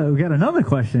another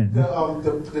question. The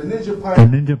Ninja Pineapple.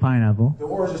 The Ninja Pineapple. The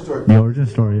origin story. The origin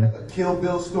story. Yeah. A Kill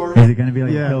Bill story. Is it going to be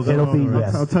Kill Bill? It'll be.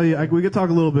 Yes. I'll tell you. We could talk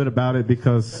a little bit about it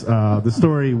because the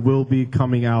story will be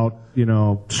coming out,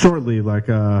 shortly.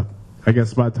 I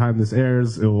guess by the time this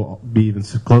airs, it will be even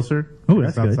closer. Oh,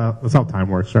 that's good. That's how time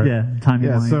works, right? Yeah, time.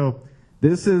 Yeah. So.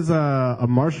 This is a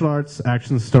martial arts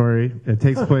action story. It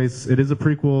takes place. It is a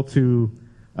prequel to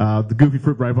the Goofy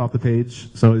Fruit right off the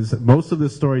page. So most of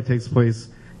this story takes place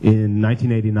in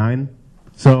 1989.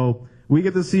 So we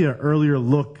get to see an earlier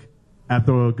look at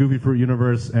the Goofy Fruit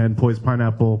universe and Poised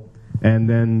Pineapple, and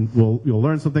then you'll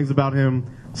learn some things about him.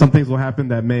 Some things will happen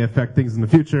that may affect things in the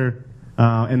future,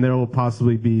 and there will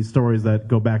possibly be stories that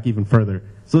go back even further.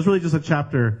 So it's really just a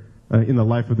chapter in the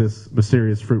life of this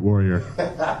mysterious fruit warrior.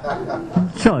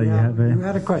 Charlie, you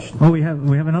had a question. Oh, we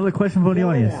have another question from the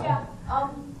audience. Yeah.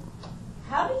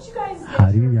 How did you guys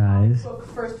get guys book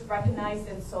first recognized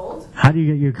and sold? How do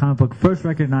you get your comic book first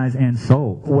recognized and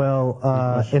sold? Well,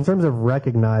 in terms of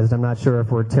recognized, I'm not sure if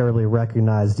we're terribly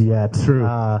recognized yet. True.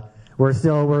 We're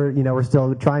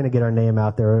still trying to get our name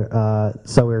out there.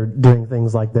 So we're doing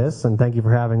things like this, and thank you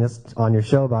for having us on your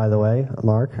show, by the way,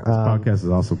 Mark. This podcast is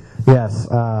awesome. Yes,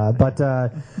 but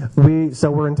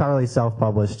we're entirely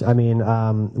self-published. I mean,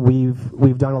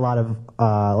 we've done a lot of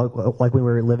like when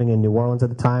we were living in New Orleans at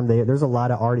the time. There's a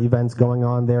lot of art events going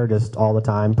on there, just all the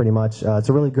time, pretty much. It's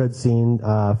a really good scene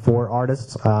for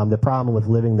artists. The problem with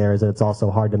living there is that it's also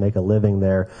hard to make a living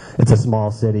there. It's a small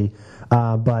city.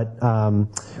 So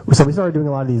we started doing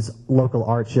a lot of these local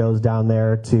art shows down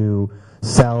there to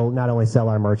not only sell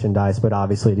our merchandise, but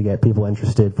obviously to get people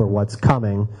interested for what's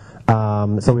coming.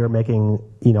 So we were making,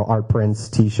 art prints,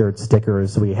 T-shirts,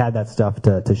 stickers. So we had that stuff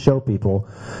to show people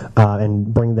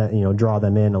and bring that, draw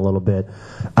them in a little bit.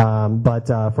 But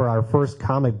for our first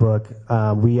comic book,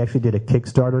 we actually did a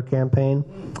Kickstarter campaign.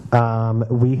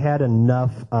 We had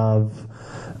enough of,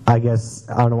 I guess,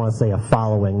 I don't want to say a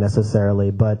following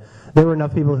necessarily, but there were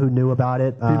enough people who knew about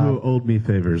it. People who owed me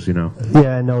favors,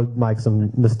 Yeah, I know, Mike,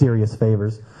 some mysterious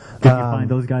favors. Can you find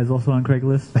those guys also on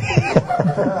Craigslist?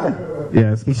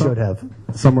 Yes. He should have.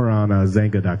 Somewhere on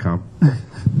Zanga.com.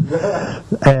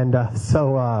 And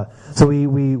so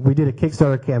we did a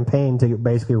Kickstarter campaign to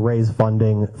basically raise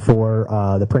funding for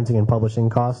the printing and publishing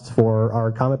costs for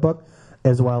our comic book,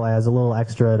 as well as a little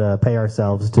extra to pay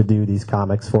ourselves to do these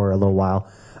comics for a little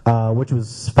while. Which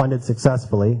was funded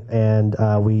successfully, and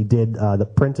we did the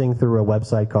printing through a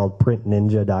website called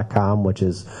printninja.com, which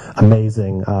is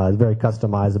amazing. It's very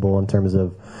customizable in terms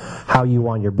of how you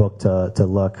want your book to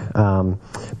look.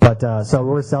 So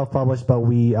we're self-published, but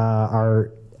we are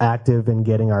active in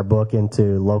getting our book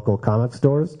into local comic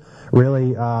stores.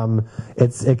 Really,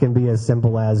 it can be as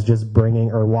simple as just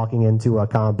bringing or walking into a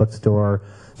comic book store,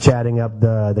 chatting up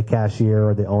the cashier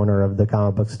or the owner of the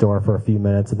comic book store for a few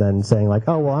minutes, and then saying like,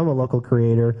 oh, well, I'm a local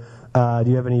creator. Do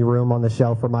you have any room on the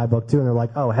shelf for my book too? And they're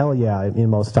like, oh, hell yeah. I mean,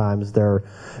 most times they're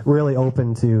really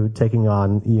open to taking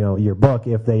on, your book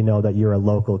if they know that you're a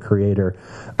local creator.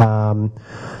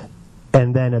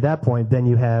 And then at that point, then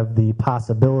you have the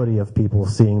possibility of people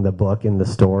seeing the book in the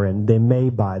store, and they may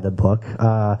buy the book.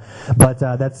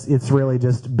 It's really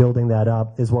just building that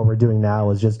up is what we're doing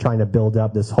now, is just trying to build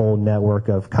up this whole network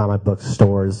of comic book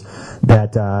stores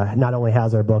that not only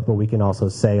has our book, but we can also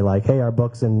say like, hey, our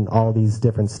book's in all these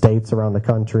different states around the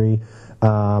country.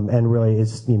 And really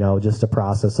it's, just a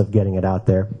process of getting it out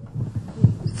there.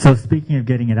 So speaking of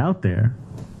getting it out there,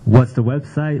 what's the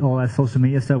website, all that social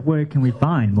media stuff? Where can we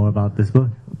find more about this book?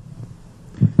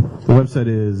 The website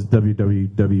is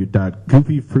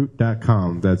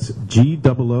www.goofyfruit.com. That's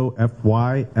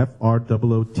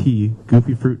GOOFYFROOT,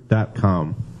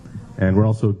 goofyfruit.com. And we're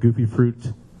also Goofy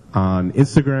Fruit on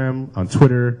Instagram, on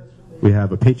Twitter. We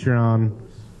have a Patreon.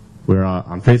 We're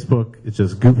on Facebook. It's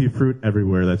just Goofy Fruit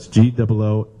everywhere. That's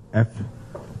GOOF.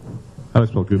 How do I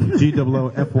spell Goofy?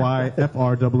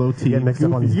 GOOFYFROOT. Get mixed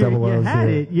up on these double O's.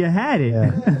 You had it.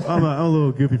 Yeah. I'm a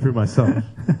little goofy fruit myself.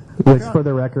 Which, for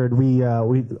the record,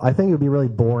 I think it would be really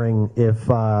boring if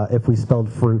we spelled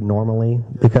fruit normally,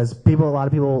 because a lot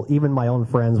of people, even my own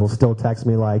friends, will still text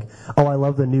me like, "Oh, I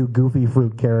love the new Goofy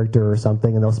Fruit character" or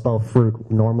something, and they'll spell fruit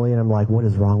normally, and I'm like, "What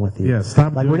is wrong with you?" Yeah,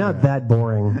 stop. Like, we're not that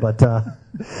boring, but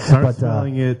start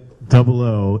spelling it double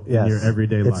O in your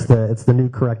everyday life. It's the new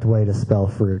correct way to spell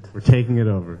fruit. We're taking it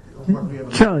over.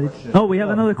 Charlie. Oh, we have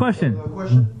another question.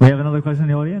 We have another question in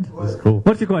the audience? That's cool.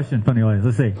 What's your question from the audience?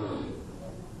 Let's see.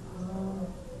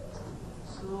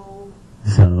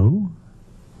 So?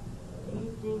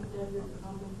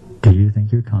 Do you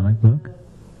think your comic book?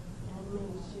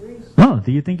 Oh,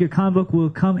 do you think your comic book will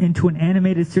come into an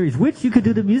animated series, which you could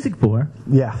do the music for?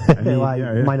 Yeah,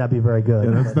 it might not be very good.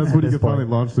 Yeah, that's when you could finally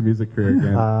launch the music career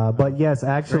again. But yes,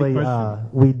 actually,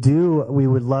 we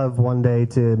would love one day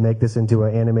to make this into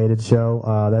an animated show.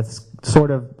 That's sort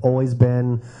of always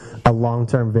been a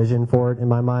long-term vision for it in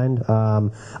my mind.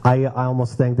 I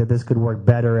almost think that this could work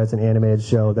better as an animated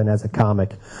show than as a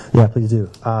comic. Yeah, please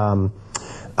do.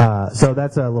 So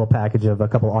that's a little package of a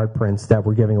couple art prints that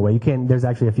we're giving away. There's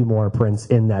actually a few more prints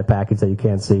in that package that you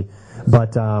can't see,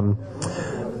 but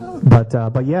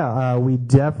yeah, we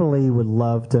definitely would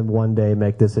love to one day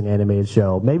make this an animated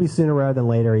show. Maybe sooner rather than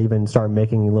later, even start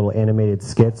making little animated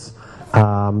skits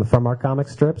from our comic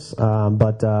strips.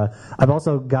 But I've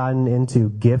also gotten into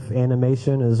GIF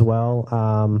animation as well,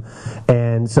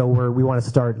 and so we want to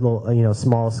start little,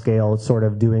 small scale, sort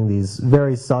of doing these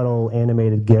very subtle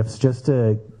animated GIFs just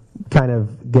to kind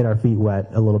of get our feet wet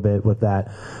a little bit with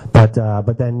that. But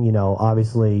then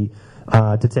obviously.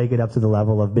 To take it up to the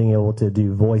level of being able to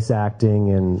do voice acting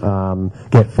and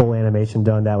get full animation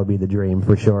done, that would be the dream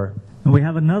for sure. We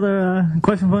have another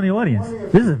question from the audience.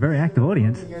 This is a very active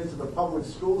audience. Into the public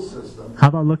school system. How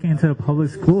about looking into the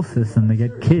public school system to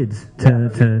get kids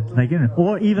to like in it,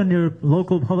 or even your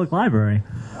local public library?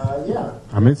 Yeah.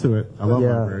 I'm into it. I love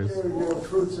libraries. They're doing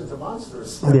fruits into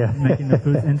monsters. Yeah, making the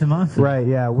fruits into monsters. Right.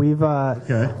 Yeah, we've.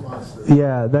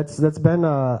 Yeah, that's been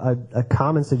a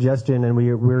common suggestion, and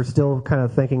we're still kind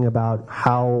of thinking about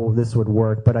how this would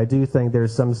work. But I do think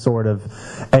there's some sort of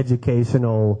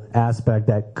educational aspect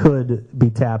that could be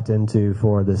tapped into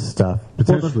for this stuff.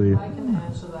 Potentially. I can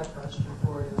answer that question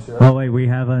for you. Sure. Oh wait, we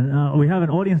have an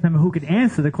audience member who can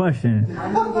answer the question.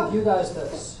 I'm going to give you guys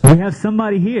this. We have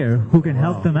somebody here who can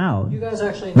help them out. You guys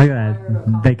actually look at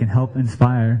that. They can help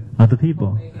inspire other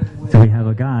people. So we have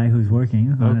a guy who's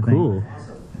working. Oh, cool.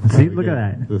 See, look at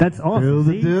that. That's awesome.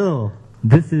 The deal.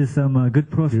 This is some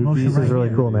good promotion. This is really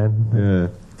cool, man. Yeah.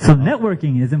 So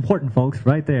networking is important, folks,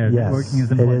 right there. Yes, networking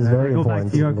is important. it is very Go important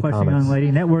back to your question, comics. young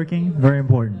lady. Networking, very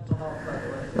important.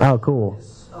 Oh, cool.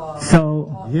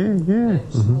 So,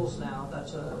 schools now,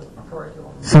 that's a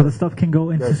curriculum. So the stuff can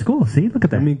go into school. See, look at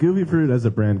that. I mean, Goofy Fruit as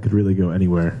a brand could really go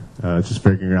anywhere. It's just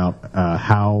figuring out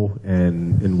how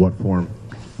and in what form.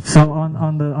 So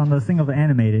on the thing of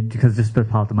animated, because just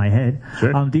popped in my head,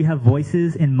 sure. Do you have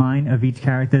voices in mind of each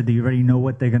character? Do you already know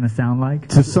what they're going to sound like?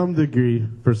 To some degree.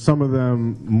 For some of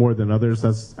them more than others.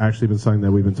 That's actually been something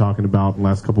that we've been talking about in the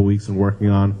last couple of weeks and working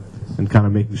on, and kind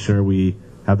of making sure we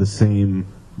have the same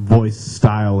voice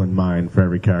style in mind for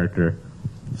every character.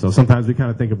 So sometimes we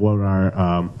kind of think of what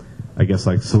our, I guess,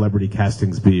 like celebrity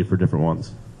castings be for different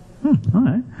ones. All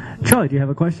right. Charlie, do you have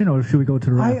a question, or should we go to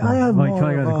the right I have more,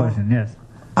 Charlie got a question, yes.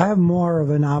 I have more of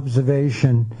an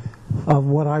observation of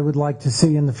what I would like to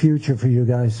see in the future for you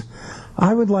guys.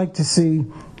 I would like to see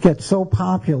get so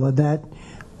popular that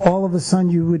all of a sudden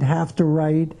you would have to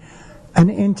write an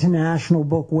international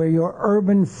book where your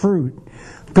urban fruit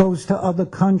goes to other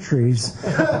countries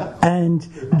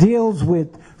and deals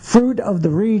with fruit of the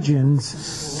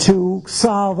regions to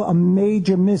solve a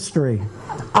major mystery.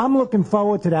 I'm looking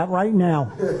forward to that right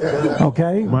now.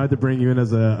 Okay? Might have to bring you in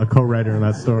as a co-writer in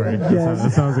that story. Yes.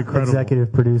 That sounds incredible.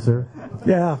 Executive producer.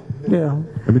 Yeah. I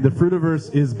mean, the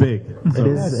Fruitiverse is big. So.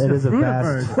 It is a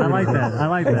vast. I like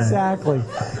that. Exactly.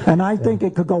 And I think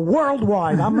it could go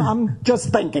worldwide. I'm just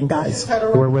thinking, guys.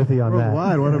 We're with you on that.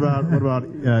 Worldwide. What about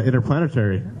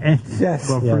interplanetary? Yes.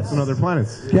 What about fruits on other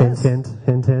planets? Yes. Hint.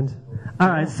 All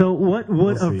right, so what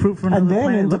would a fruit from and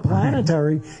another then planet look like?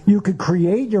 interplanetary, you could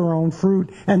create your own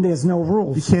fruit, and there's no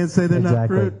rules. You can't say they're not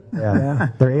fruit. Yeah.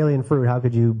 They're alien fruit. How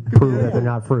could you prove that they're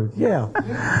not fruit? Yeah.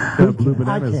 Blue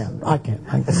bananas. I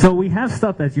can't. So we have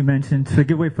stuff, as you mentioned, to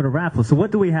give away for the raffle. So what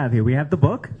do we have here? We have the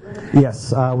book.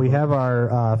 Yes, we have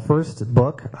our first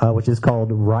book, which is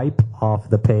called Ripe Off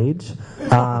the Page.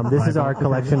 This is our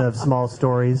collection of small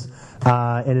stories.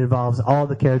 It involves all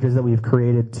the characters that we've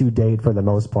created to date for the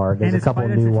most part. There's And a couple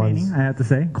quite new ones. I have to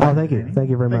say. Oh, thank you. Thank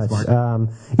you very much.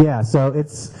 Yeah, so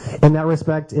it's, in that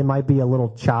respect, it might be a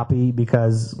little choppy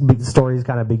because stories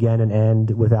kind of begin and end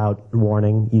without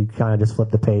warning. You kind of just flip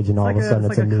the page and all of a sudden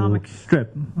it's a new comic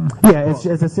strip. Yeah, it's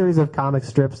a series of comic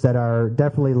strips that are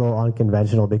definitely a little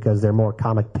unconventional because they're more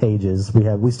comic pages.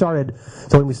 When we started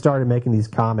making these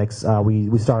comics,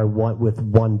 we started with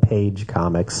one-page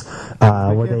comics. They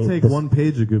can't take one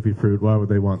page of Goofy Fruit. Why would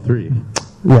they want 3?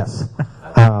 Yes.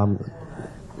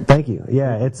 Thank you.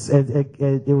 Yeah,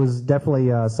 it was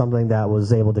definitely something that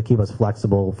was able to keep us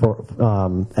flexible.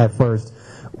 At first,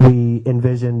 we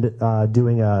envisioned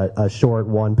doing a short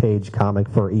one-page comic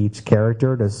for each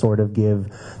character to sort of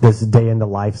give this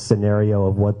day-in-the-life scenario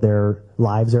of what their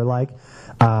lives are like.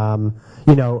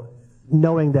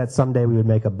 Knowing that someday we would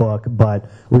make a book, but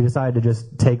we decided to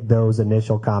just take those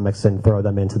initial comics and throw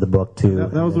them into the book too.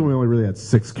 That was when we only really had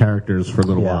 6 characters for a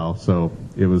little while, so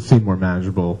it seemed more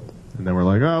manageable. And then we're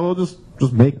like, oh, we'll just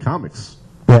make comics.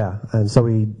 Yeah, and so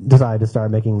we decided to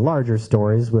start making larger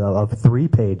stories of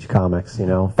 3-page comics,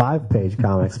 5-page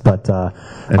comics. But our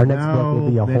next book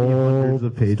will be a whole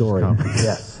story.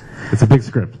 Yes, it's a big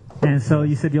script. And so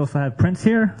you said you also have prints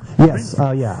here? Yes,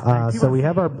 so we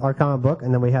have our comic book,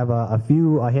 and then we have a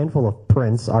handful of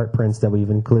prints, art prints that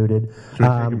we've included. Should we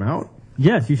take them out?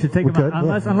 Yes, you should take We them out. could,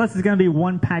 yeah. Unless it's going to be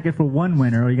one packet for one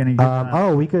winner, or you're going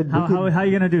to we could. How are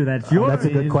you going to do that? That's a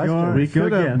good question. We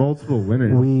could have multiple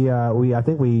winners. I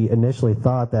think we initially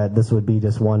thought that this would be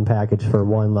just one package for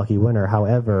one lucky winner.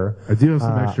 However, I do have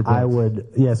some extra points.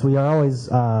 Yes, we are always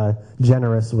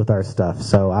generous with our stuff,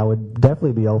 so I would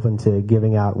definitely be open to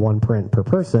giving out one print per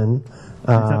person. It's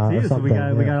up to you. So we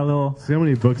got a little. See how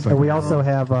many books. And we also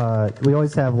have we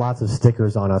always have lots of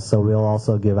stickers on us, so we'll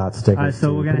also give out stickers. All right,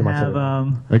 so we're gonna have.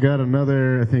 I got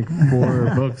another, I think,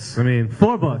 4 books. I mean,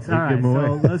 4 books. All right,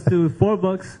 so let's do 4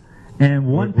 books and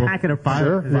one packet of 5.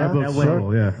 Sure, that way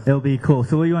it'll be cool.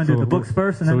 So what do you want to do? The books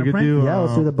first and then the print?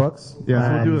 Let's do the books. Yeah,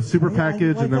 so we'll do a super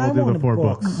package and then we'll do the 4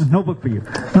 books. No book for you.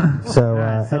 So,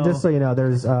 and just so you know,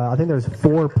 there's I think there's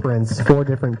 4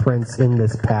 different prints in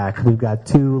this pack. We've got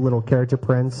 2 little character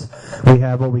prints. We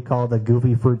have what we call the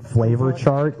Goofy Fruit flavor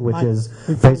chart, which is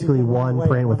basically one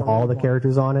print with all the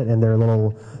characters on it and their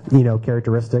little,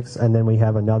 characteristics. And then we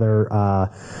have another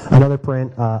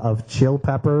print of Chill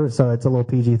Pepper. So it's a little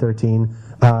PG-13.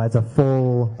 It's a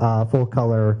full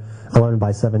color 11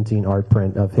 by 17 art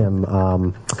print of him,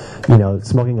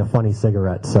 smoking a funny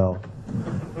cigarette. So,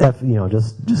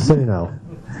 just so you know.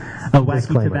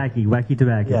 Wacky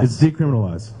tobacco. Yes. It's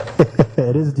decriminalized.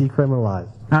 It is decriminalized.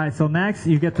 All right, so Max,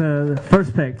 you get the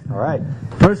first pick. All right.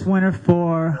 First winner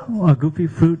for a Goofy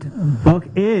Fruit book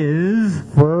is...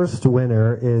 First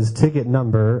winner is ticket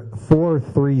number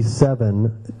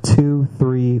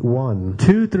 437231.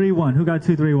 231. Who got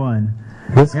 231?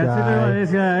 This guy.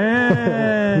 This guy.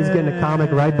 Hey! He's getting a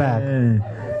comic right back.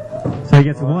 So he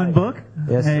gets 1 book.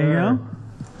 Yes, there you sir. go.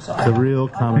 The real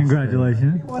comic.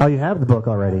 Congratulations. Oh, you have the book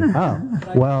already. Oh,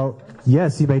 well,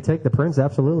 yes, you may take the prints.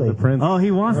 Absolutely. The prints. Oh,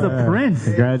 he wants the prints.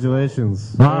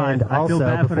 Congratulations. And I feel also,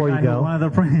 bad for the guy who wanted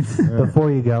the prints. Before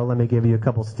you go, let me give you a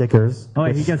couple stickers. Oh,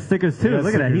 wait, he gets stickers too.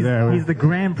 Look at that. He's the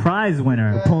grand prize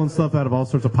winner. We're pulling stuff out of all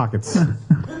sorts of pockets.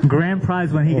 Grand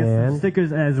prize winner. He gets some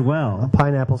stickers as well. A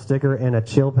pineapple sticker and a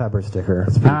Chill Pepper sticker.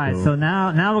 All right, so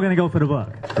now we're going to go for the book.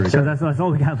 So that's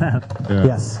all we got left. Yeah.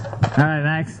 Yes. All right,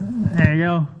 Max. There you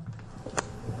go.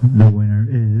 The winner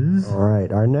is... All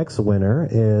right, our next winner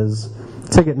is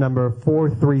ticket number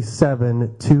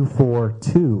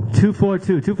 437242.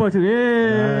 242.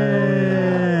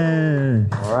 Yay!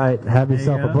 All right, have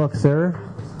yourself a book, sir.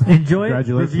 Enjoy it,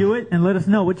 review it, and let us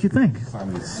know what you think. All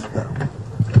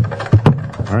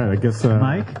right, I guess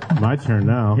Mike? My turn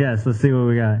now. Yes, let's see what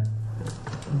we got.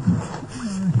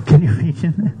 Can you reach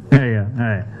in there? There you go. All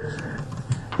right.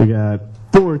 We got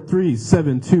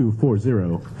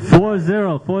 437240.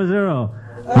 40.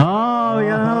 Oh, we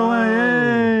got another one.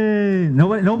 Yay!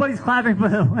 Nobody's clapping for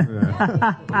the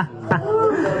winner.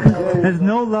 There's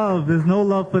no love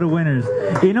for the winners.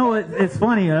 You know what? It's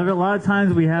funny. A lot of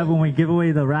times when we give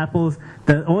away the raffles,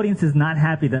 the audience is not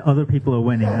happy that other people are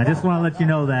winning. I just want to let you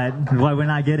know that why we're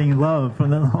not getting love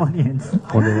from the audience.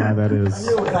 Wonder why that is.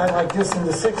 I knew a guy like this in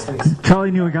the 60s.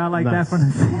 Charlie knew a guy like that from the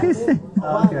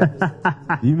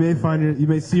 60s. You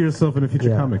may see yourself in a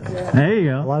future comic. There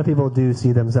you go. A lot of people do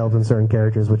see themselves in certain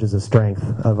characters, which is a strength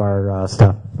of our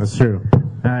stuff. That's true.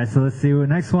 All right, so let's see what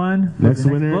next one. Next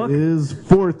winner is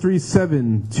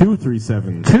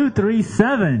 437237.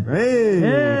 237. Hey!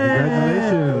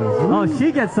 Congratulations. Oh,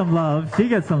 she gets some love.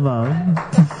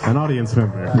 An audience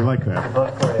member. We like that.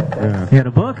 Yeah. You got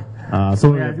a book? So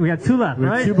we got 2 left, we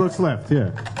have right? 2 books left, yeah.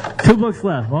 2 books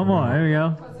left. One more. There we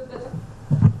go.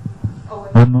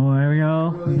 One more. There we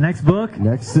go. Next book.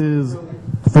 Next is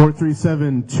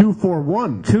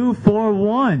 437241.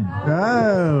 241.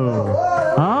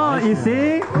 Oh, you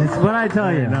see? It's what I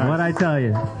tell you. Nice. What I tell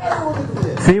you.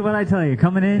 See what I tell you.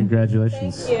 Coming in.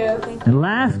 Congratulations. Thank you. And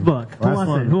last book. Who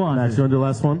wants it? Max, you want to do the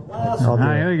last one? All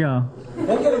right, here we go.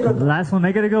 Last one.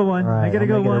 Make it a good one. All right, Make it a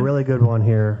good one. a really good one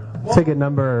here. Ticket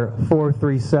number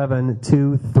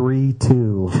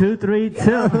 437232.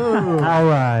 232. All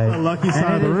right. The lucky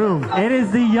side of the room. It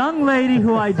is the young lady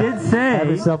who I did say. Have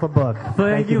yourself a book.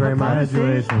 Thank you very much.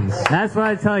 Congratulations. That's what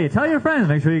I tell you. Tell your friends.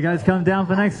 Make sure you guys come down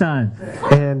for next time.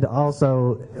 And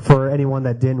also, for anyone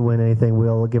that didn't win anything,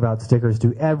 we'll give out stickers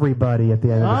to everybody at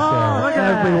the end of the show. Look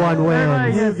at Everyone that. wins.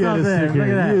 Everybody You gets get a something. sticker. Look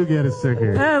at that. You get a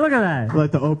sticker. Hey, look at that.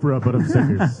 Like the Oprah, but of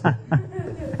stickers.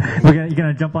 You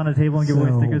gonna jump on the table and give away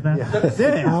stickers now?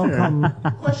 I'll come.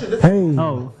 Hey.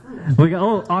 Oh,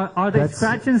 are they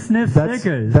scratch and sniff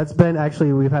stickers? That's been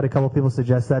actually, we've had a couple people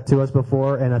suggest that to us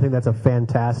before, and I think that's a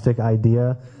fantastic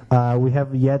idea. We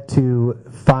have yet to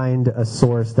find a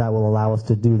source that will allow us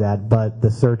to do that, but the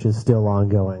search is still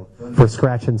ongoing for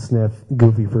scratch and sniff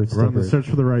Goofy Fruit stickers. We're on the search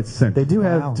for the right scent. They do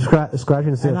have scratch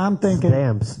and sniff And I'm thinking,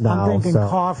 stamps now. I'm thinking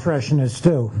car fresheners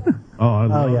too. Oh, I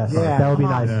love yes. Yeah, That would be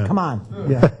come on, nice. Yeah. Come on.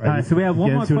 Yeah. All right, so we have one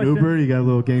Get more into an question. Uber, you got a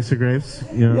little Gangster Grapes.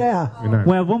 You know? Yeah. You're nice.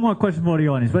 We have one more question for the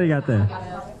audience. What do you got there?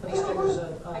 Stickers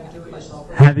that do it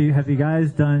yourself. Have you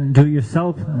guys done do it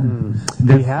yourself?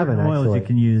 We haven't oils actually. you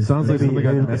can use. Sounds like Maybe something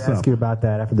I we can could mess ask up. you about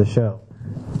that after the show.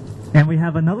 And we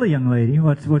have another young lady.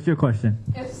 What's your question?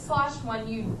 If / when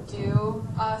you do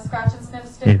scratch and sniff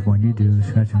stickers, If when you do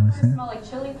scratch and sniff, smell like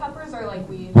chili peppers or like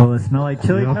weed? will it smell like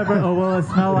chili Yeah. pepper or will it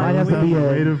smell Might like? have to be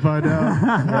Way a, to find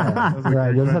out.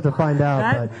 right, you'll just have to find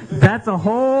out. That's a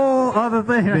whole other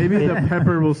thing. Maybe the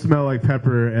pepper will smell like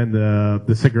pepper and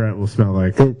the cigarette will smell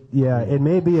like. But it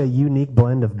may be a unique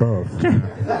blend of both.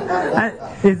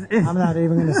 I'm not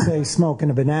even going to say smoking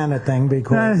a banana thing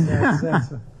because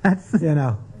that's you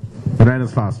know.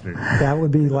 Bananas Foster. That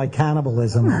would be like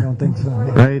cannibalism. I don't think so.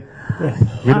 Right?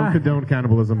 We don't condone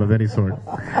cannibalism of any sort.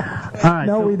 All right,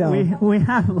 No, so we don't. We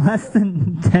have less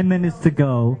than 10 minutes to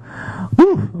go.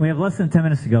 Woo, we have less than 10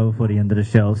 minutes to go before the end of the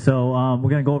show. So we're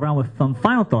going to go around with some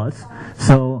final thoughts.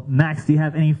 So, Max, do you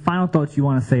have any final thoughts you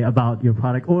want to say about your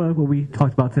product or what we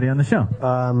talked about today on the show?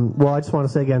 Well, I just want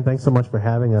to say again, thanks so much for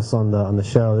having us on the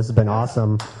show. This has been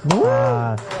awesome.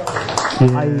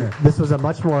 This was a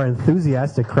much more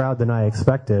enthusiastic crowd than I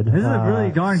expected. This is a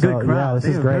really darn good crowd. Yeah, this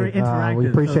They is are great. very interactive. We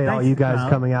appreciate So all thanks, you guys crowd.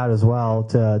 coming out as well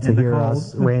to In the hear cold.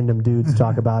 us random dudes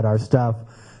talk about our stuff.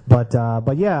 But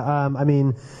yeah, I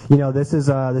mean, you know, this is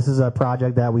a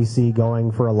project that we see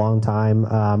going for a long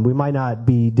time. We might not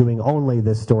be doing only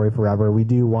this story forever. We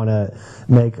do want to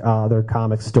make other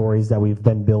comic stories that we've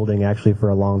been building actually for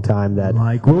a long time that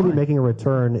will be making a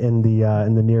return in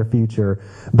the near future.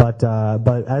 But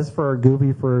as for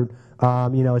Goofy Fruit,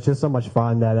 you know, it's just so much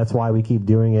fun that's why we keep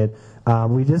doing it.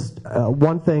 We just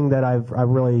one thing that I've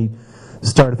really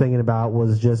started thinking about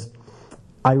was just.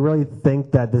 I really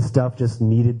think that this stuff just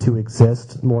needed to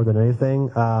exist more than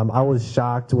anything. I was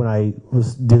shocked when I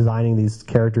was designing these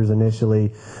characters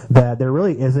initially that there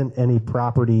really isn't any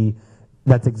property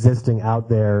that's existing out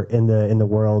there in the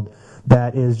world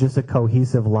that is just a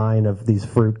cohesive line of these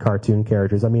fruit cartoon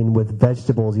characters. I mean, with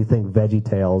vegetables, you think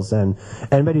VeggieTales, and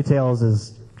VeggieTales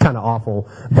is kind of awful,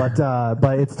 but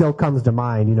it still comes to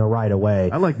mind, you know, right away.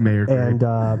 I like Mayor Craig.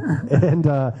 And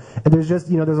there's just,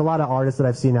 you know, there's a lot of artists that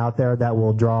I've seen out there that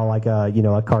will draw like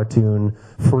a cartoon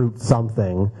fruit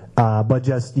something, but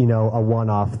just, you know, a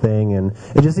one-off thing. And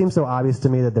it just seems so obvious to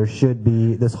me that there should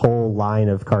be this whole line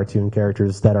of cartoon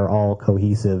characters that are all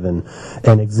cohesive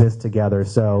and exist together.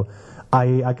 So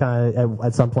I kind of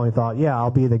at some point thought, yeah,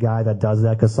 I'll be the guy that does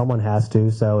that because someone has to.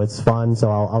 So it's fun.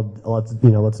 So let's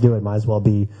do it. Might as well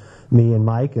be me and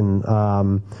Mike, and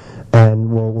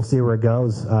we'll see where it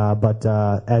goes. But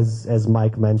as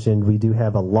Mike mentioned, we do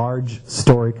have a large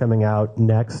story coming out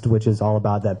next, which is all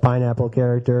about that pineapple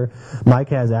character. Mike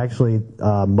has actually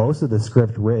most of the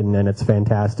script written, and it's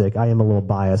fantastic. I am a little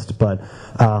biased, but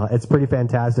it's pretty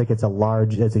fantastic. It's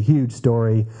a huge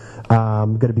story.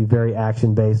 Going to be very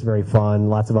action based, very fun.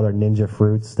 Lots of other ninja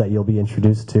fruits that you'll be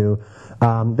introduced to.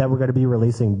 That we're going to be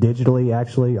releasing digitally,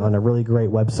 actually, on a really great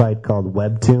website called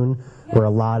Webtoon, where a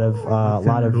lot of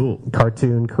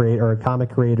cartoon comic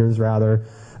creators, rather.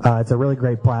 It's a really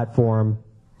great platform.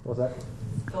 What's that?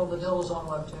 Phil the Dill is on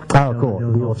Webtoon. Oh, cool.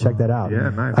 We will check that out. Yeah,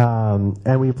 nice.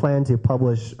 And we plan to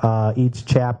publish each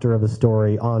chapter of the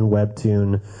story on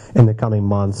Webtoon in the coming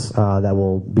months. That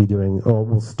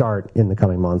we'll start in the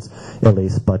coming months, at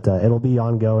least. But it'll be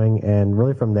ongoing, and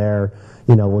really from there,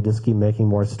 you know, we'll just keep making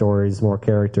more stories, more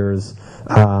characters,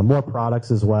 more products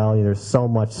as well. You know, there's so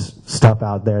much stuff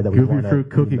out there that we want to Fruit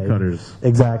cookie cutters.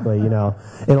 Exactly. You know,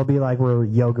 it'll be like we're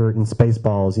yogurt and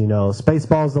Spaceballs. You know,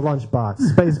 Spaceballs the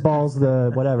lunchbox, Spaceballs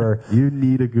the whatever. You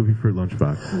need a Goofy Fruit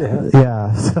lunchbox.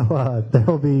 Yeah. So there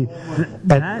will be,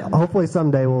 and hopefully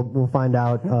someday we'll find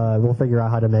out. We'll figure out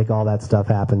how to make all that stuff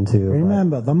happen too.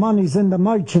 Remember, the money's in the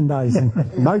merchandising.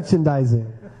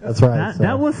 Merchandising. That's right.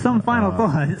 That was some final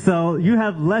thought. So you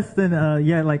have less than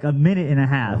like a minute and a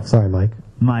half. Sorry, Mike.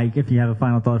 Mike, if you have a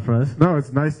final thought for us. No,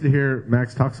 it's nice to hear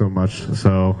Max talk so much.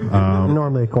 So I'm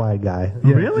normally a quiet guy.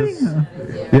 Yeah, really?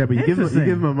 Yeah, but you give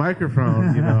him a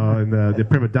microphone, you know, and the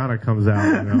prima donna comes out.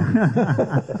 You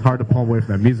know, it's hard to pull away from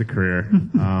that music career.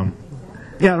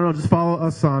 Yeah, I don't know. Just follow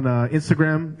us on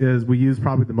Instagram. Is we use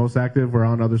probably the most active. We're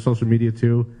on other social media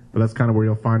too, but that's kind of where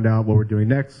you'll find out what we're doing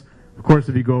next. Of course,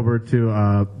 if you go over to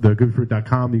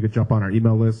thegoofyfruit.com, you can jump on our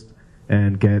email list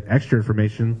and get extra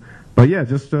information. But yeah,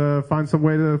 just find some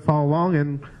way to follow along,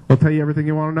 and we'll tell you everything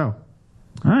you want to know.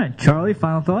 All right, Charlie,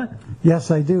 final thought?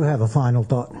 Yes, I do have a final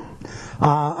thought.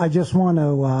 I just want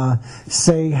to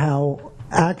say how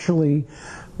actually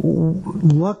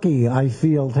lucky, I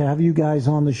feel, to have you guys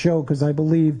on the show, because I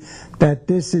believe that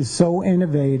this is so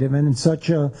innovative and such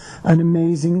an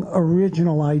amazing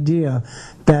original idea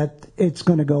that it's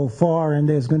going to go far, and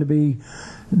there's going to be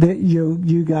that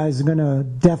you guys are going to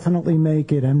definitely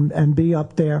make it and be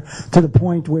up there to the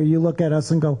point where you look at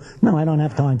us and go, no, I don't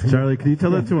have time for Charlie, can you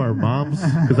tell that to our moms?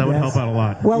 Because that would help out a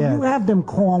lot. Well, you have them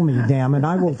call me, damn it.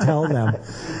 I will tell them.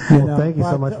 Thank you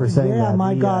so much for saying that. Yeah,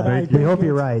 my God. We hope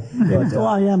you're right.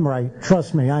 I am right.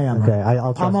 Trust me, I am. Okay,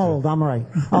 I'll trust I'm old. I'm right.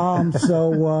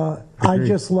 I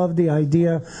just love the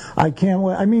idea. I can't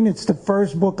wait. I mean, it's the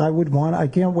first book I would want. I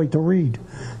can't wait to read,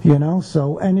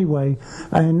 So anyway,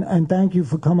 and thank you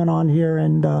for coming on here.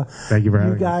 And thank you for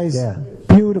having you guys. Yeah.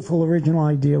 Beautiful original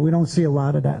idea. We don't see a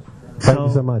lot of that. Thank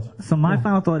you so much. So my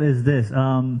final thought is this.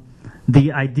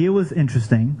 The idea was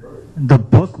interesting. The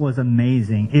book was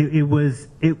amazing. It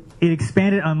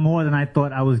expanded on more than I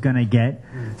thought I was going to get.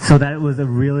 So that was a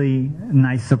really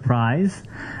nice surprise.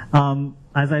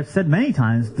 As I've said many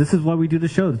times, this is why we do the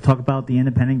show, to talk about the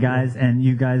independent guys, and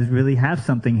you guys really have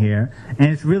something here,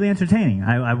 and it's really entertaining.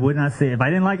 I would not say, if I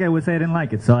didn't like it, I would say I didn't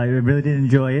like it. So I really did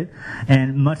enjoy it,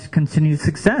 and much continued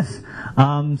success.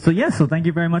 So thank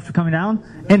you very much for coming down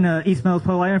in the East Meadows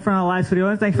Public Library in front of the live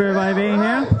studio. Thanks for everybody being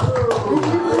here.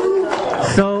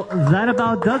 So that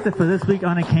about does it for this week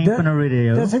on It Came From the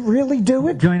Radio. Does it really do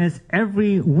it? Join us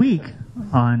every week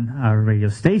on our radio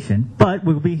station, but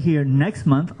we'll be here next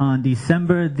month on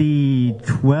December the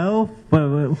 12th.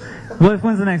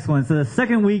 When's the next one? So the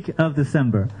second week of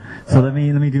December. So let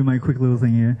me do my quick little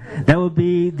thing here. That will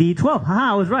be the 12th.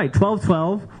 I was right.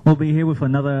 12/12. We'll be here with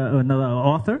another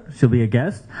author. She'll be a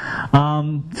guest.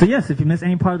 So yes, if you miss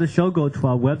any part of the show, go to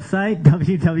our website,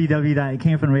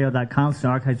 www.itcamefromradio.com. So the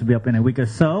archives will be up in a week or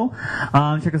so.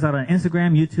 Check us out on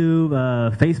Instagram, YouTube,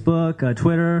 Facebook,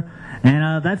 Twitter,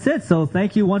 and that's it. So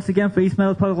thank you once again for East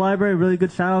Meadows Public Library. Really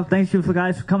good shout out. Thank you for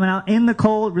guys for coming out in the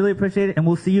cold. Really appreciate it, and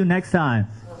we'll see you next time.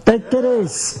 Take it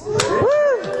easy.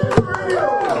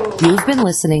 You've been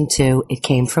listening to It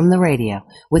Came From the Radio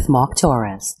with Mark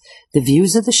Torres. The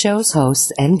views of the show's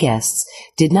hosts and guests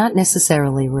did not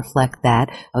necessarily reflect that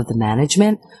of the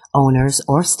management, owners,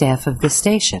 or staff of this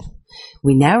station.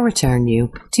 We now return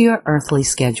you to your earthly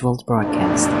scheduled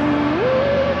broadcast.